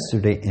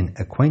 "Yesterday, an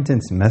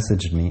acquaintance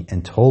messaged me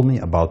and told me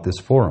about this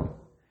forum.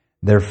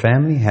 Their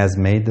family has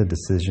made the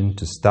decision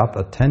to stop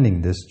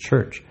attending this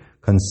church,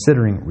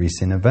 considering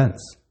recent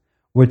events,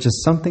 which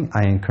is something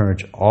I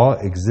encourage all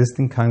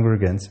existing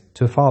congregants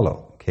to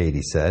follow,"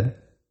 Katie said.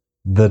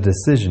 "The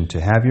decision to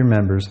have your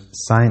members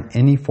sign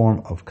any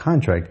form of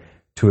contract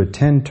to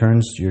attend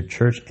turns your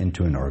church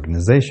into an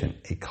organization,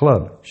 a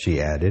club,"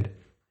 she added.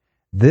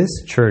 "This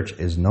church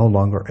is no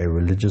longer a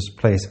religious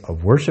place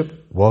of worship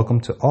welcome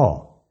to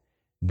all.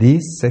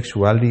 These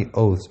sexuality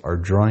oaths are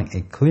drawing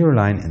a clear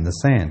line in the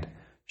sand,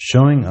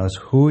 showing us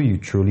who you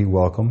truly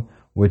welcome,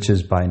 which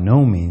is by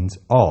no means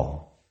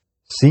all."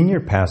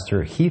 Senior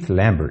Pastor Heath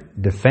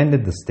Lambert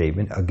defended the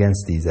statement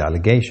against these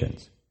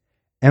allegations,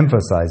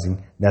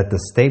 emphasizing that the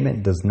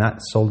statement does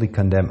not solely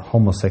condemn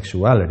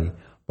homosexuality,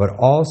 but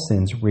all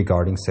sins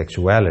regarding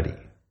sexuality.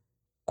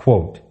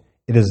 Quote,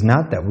 "It is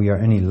not that we are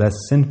any less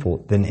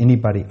sinful than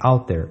anybody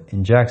out there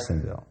in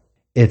Jacksonville.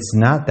 It's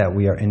not that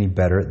we are any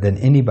better than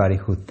anybody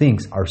who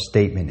thinks our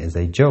statement is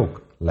a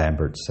joke,"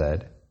 Lambert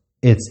said.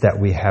 "It's that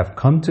we have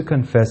come to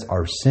confess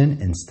our sin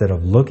instead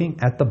of looking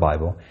at the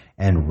Bible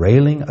and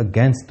railing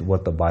against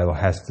what the Bible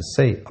has to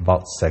say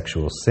about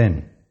sexual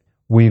sin.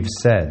 We've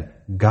said,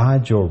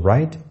 'God, you're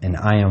right and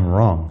I am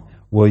wrong.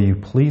 Will you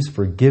please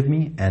forgive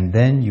me?' And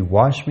then you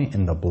wash me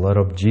in the blood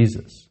of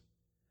Jesus.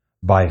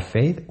 By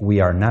faith we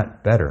are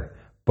not better,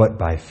 but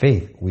by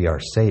faith we are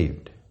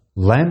saved."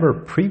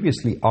 Lambert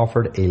previously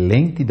offered a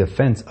lengthy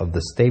defense of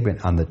the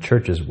statement on the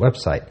church's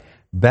website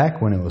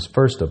back when it was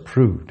first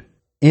approved.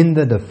 In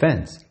the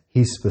defense,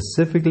 he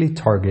specifically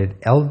targeted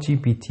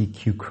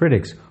LGBTQ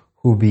critics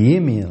who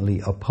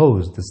vehemently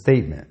opposed the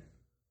statement.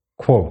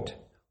 Quote,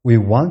 "We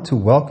want to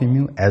welcome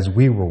you as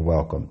we were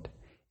welcomed.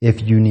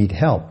 If you need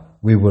help,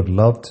 we would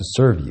love to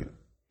serve you.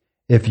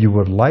 If you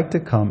would like to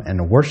come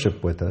and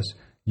worship with us,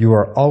 you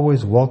are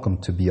always welcome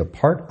to be a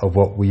part of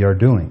what we are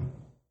doing.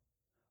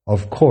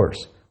 Of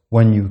course,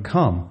 when you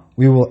come,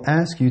 we will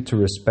ask you to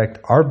respect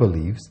our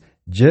beliefs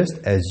just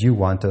as you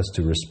want us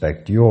to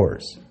respect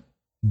yours.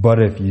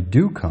 But if you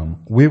do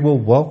come, we will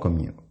welcome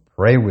you,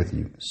 pray with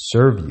you,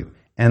 serve you,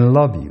 and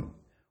love you.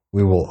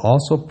 We will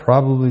also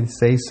probably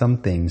say some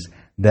things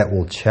that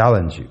will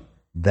challenge you.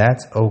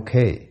 That's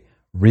okay.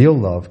 Real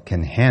love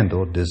can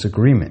handle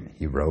disagreement,"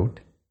 he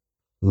wrote.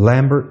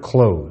 Lambert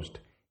closed,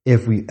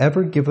 "If we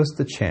ever give us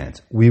the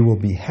chance, we will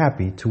be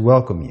happy to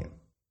welcome you.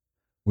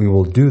 We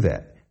will do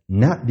that,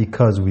 not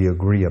because we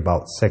agree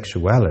about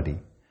sexuality,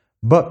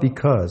 but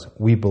because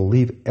we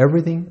believe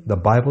everything the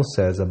Bible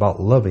says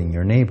about loving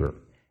your neighbor.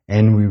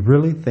 And we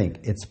really think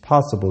it's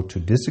possible to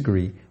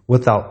disagree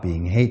without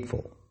being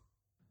hateful."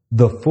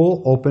 The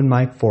full open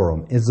mic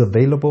forum is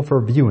available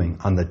for viewing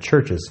on the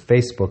church's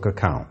Facebook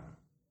account.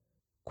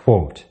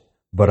 Quote,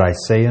 "But I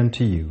say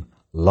unto you,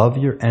 love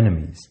your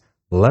enemies,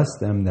 bless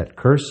them that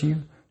curse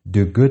you,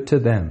 do good to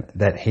them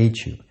that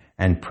hate you,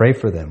 and pray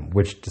for them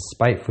which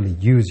despitefully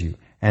use you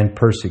and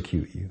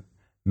persecute you."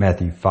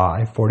 Matthew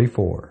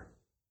 5:44.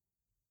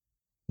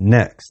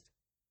 Next,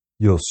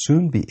 you'll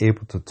soon be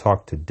able to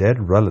talk to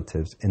dead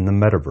relatives in the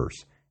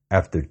metaverse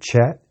after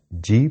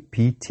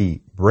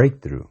ChatGPT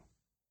breakthrough.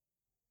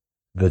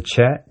 The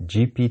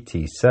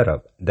ChatGPT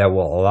setup that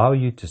will allow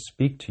you to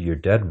speak to your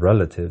dead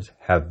relatives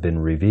have been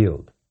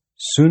revealed.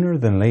 Sooner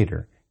than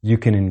later, you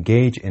can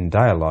engage in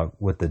dialogue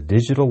with the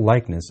digital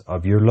likeness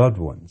of your loved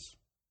ones.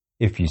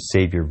 If you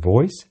save your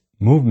voice,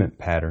 movement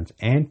patterns,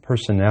 and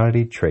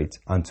personality traits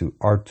onto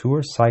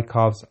Artur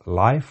Saikov's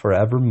Live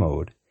Forever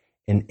mode,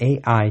 an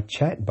AI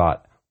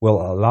chatbot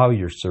will allow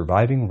your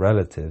surviving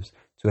relatives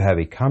to have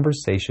a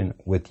conversation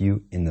with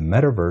you in the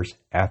metaverse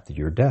after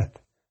your death,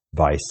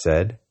 Vice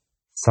said.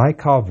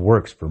 Saikov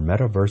works for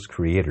metaverse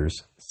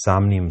creators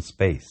Somnium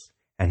Space,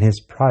 and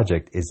his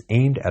project is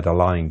aimed at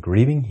allowing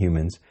grieving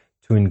humans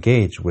to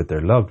engage with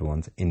their loved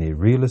ones in a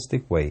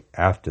realistic way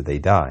after they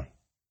die.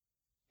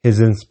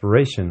 His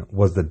inspiration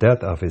was the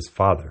death of his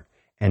father,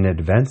 and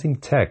advancing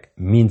tech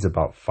means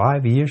about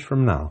 5 years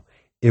from now,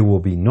 it will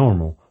be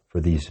normal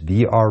for these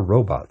VR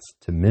robots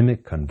to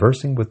mimic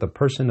conversing with a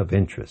person of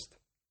interest.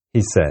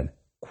 He said,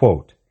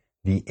 quote,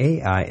 "The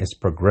AI is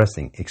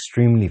progressing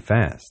extremely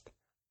fast.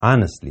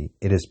 Honestly,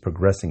 it is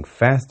progressing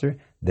faster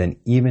than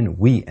even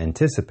we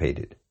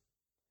anticipated.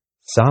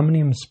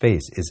 Somnium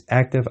Space is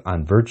active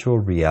on virtual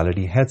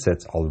reality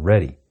headsets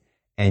already,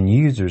 and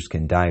users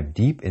can dive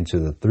deep into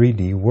the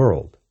 3D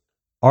world.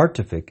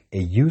 Artific, a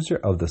user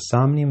of the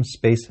Somnium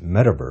Space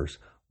metaverse,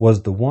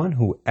 was the one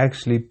who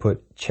actually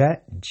put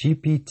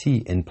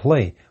ChatGPT in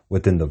play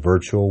within the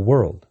virtual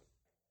world.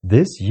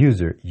 This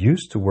user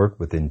used to work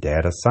within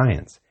data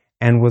science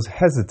and was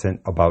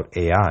hesitant about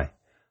AI,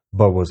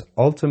 but was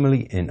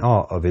ultimately in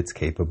awe of its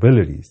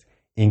capabilities,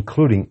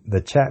 including the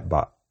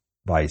chatbot,"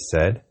 Vice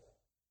said.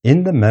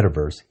 In the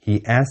metaverse,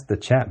 he asked the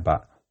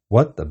chatbot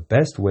what the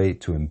best way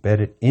to embed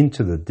it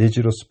into the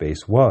digital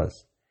space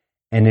was,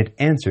 and it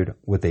answered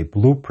with a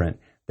blueprint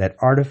that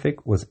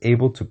Artific was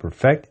able to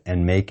perfect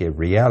and make a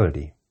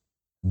reality.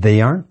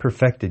 They aren't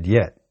perfected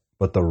yet,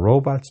 but the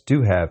robots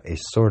do have a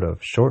sort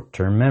of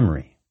short-term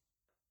memory.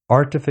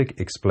 Artific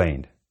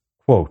explained,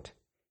 quote,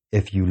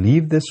 "If you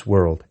leave this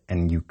world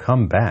and you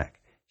come back,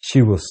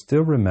 she will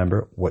still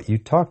remember what you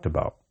talked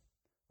about.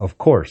 Of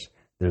course,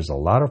 there's a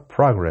lot of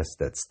progress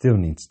that still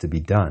needs to be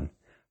done,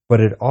 but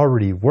it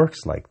already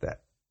works like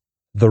that."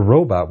 The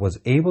robot was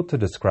able to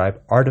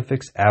describe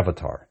Artific's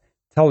avatar,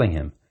 telling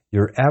him,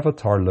 "Your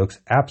avatar looks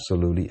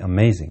absolutely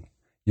amazing.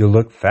 You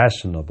look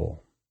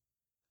fashionable."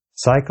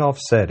 Psychov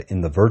said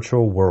in the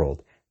virtual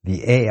world,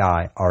 the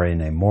AI are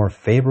in a more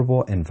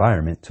favorable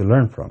environment to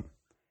learn from,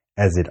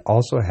 as it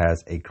also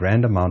has a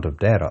grand amount of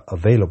data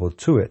available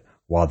to it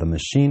while the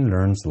machine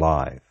learns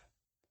live.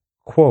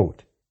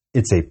 Quote,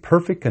 "It's a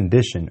perfect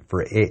condition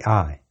for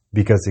AI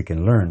because it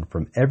can learn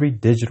from every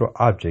digital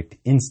object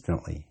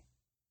instantly.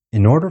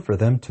 In order for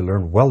them to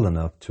learn well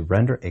enough to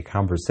render a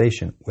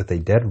conversation with a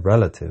dead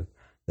relative,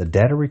 the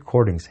data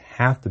recordings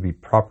have to be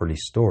properly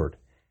stored,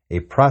 a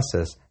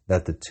process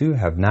that the two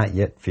have not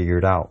yet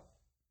figured out.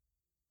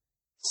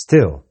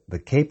 Still, the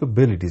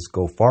capabilities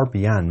go far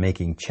beyond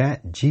making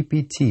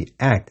ChatGPT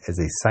act as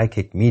a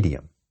psychic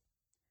medium.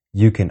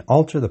 You can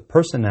alter the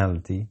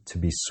personality to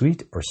be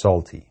sweet or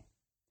salty.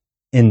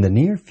 In the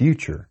near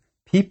future,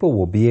 people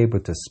will be able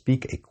to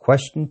speak a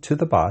question to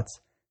the bots,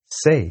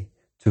 say,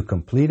 to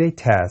complete a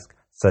task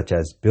such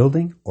as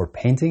building or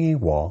painting a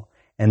wall,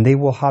 and they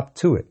will hop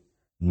to it.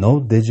 No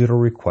digital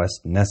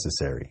request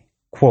necessary."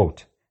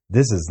 Quote,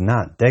 "This is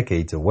not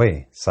decades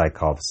away,"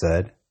 Psychov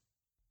said.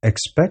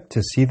 "Expect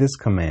to see this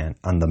command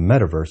on the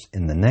metaverse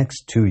in the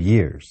next 2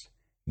 years.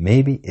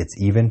 Maybe it's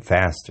even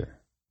faster."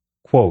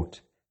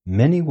 Quote,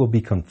 "Many will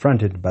be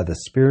confronted by the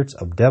spirits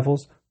of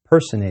devils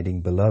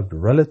personating beloved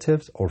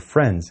relatives or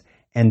friends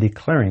and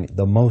declaring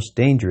the most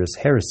dangerous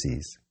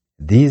heresies.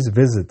 These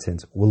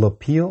visitants will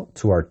appeal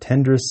to our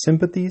tenderest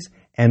sympathies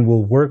and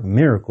will work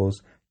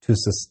miracles to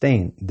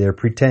sustain their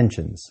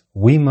pretensions.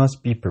 We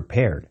must be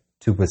prepared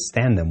to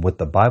withstand them with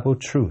the Bible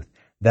truth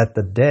that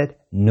the dead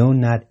know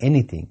not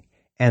anything,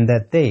 and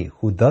that they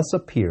who thus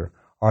appear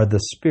are the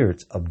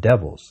spirits of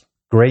devils."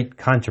 Great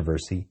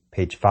Controversy,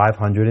 page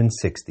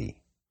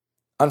 560.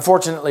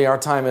 Unfortunately, our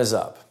time is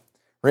up.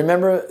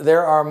 Remember,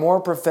 there are more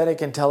prophetic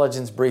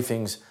intelligence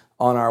briefings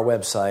on our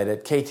website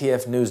at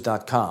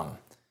ktfnews.com.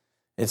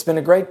 It's been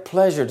a great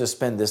pleasure to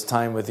spend this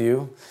time with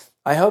you.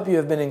 I hope you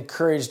have been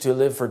encouraged to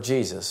live for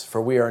Jesus, for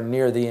we are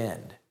near the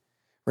end.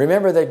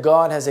 Remember that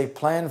God has a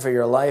plan for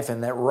your life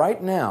and that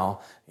right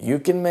now you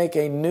can make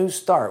a new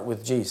start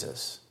with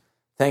Jesus.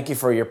 Thank you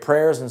for your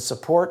prayers and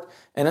support,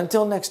 and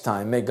until next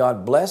time, may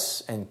God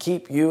bless and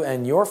keep you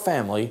and your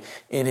family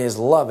in His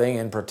loving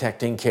and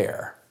protecting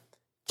care.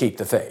 Keep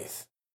the faith.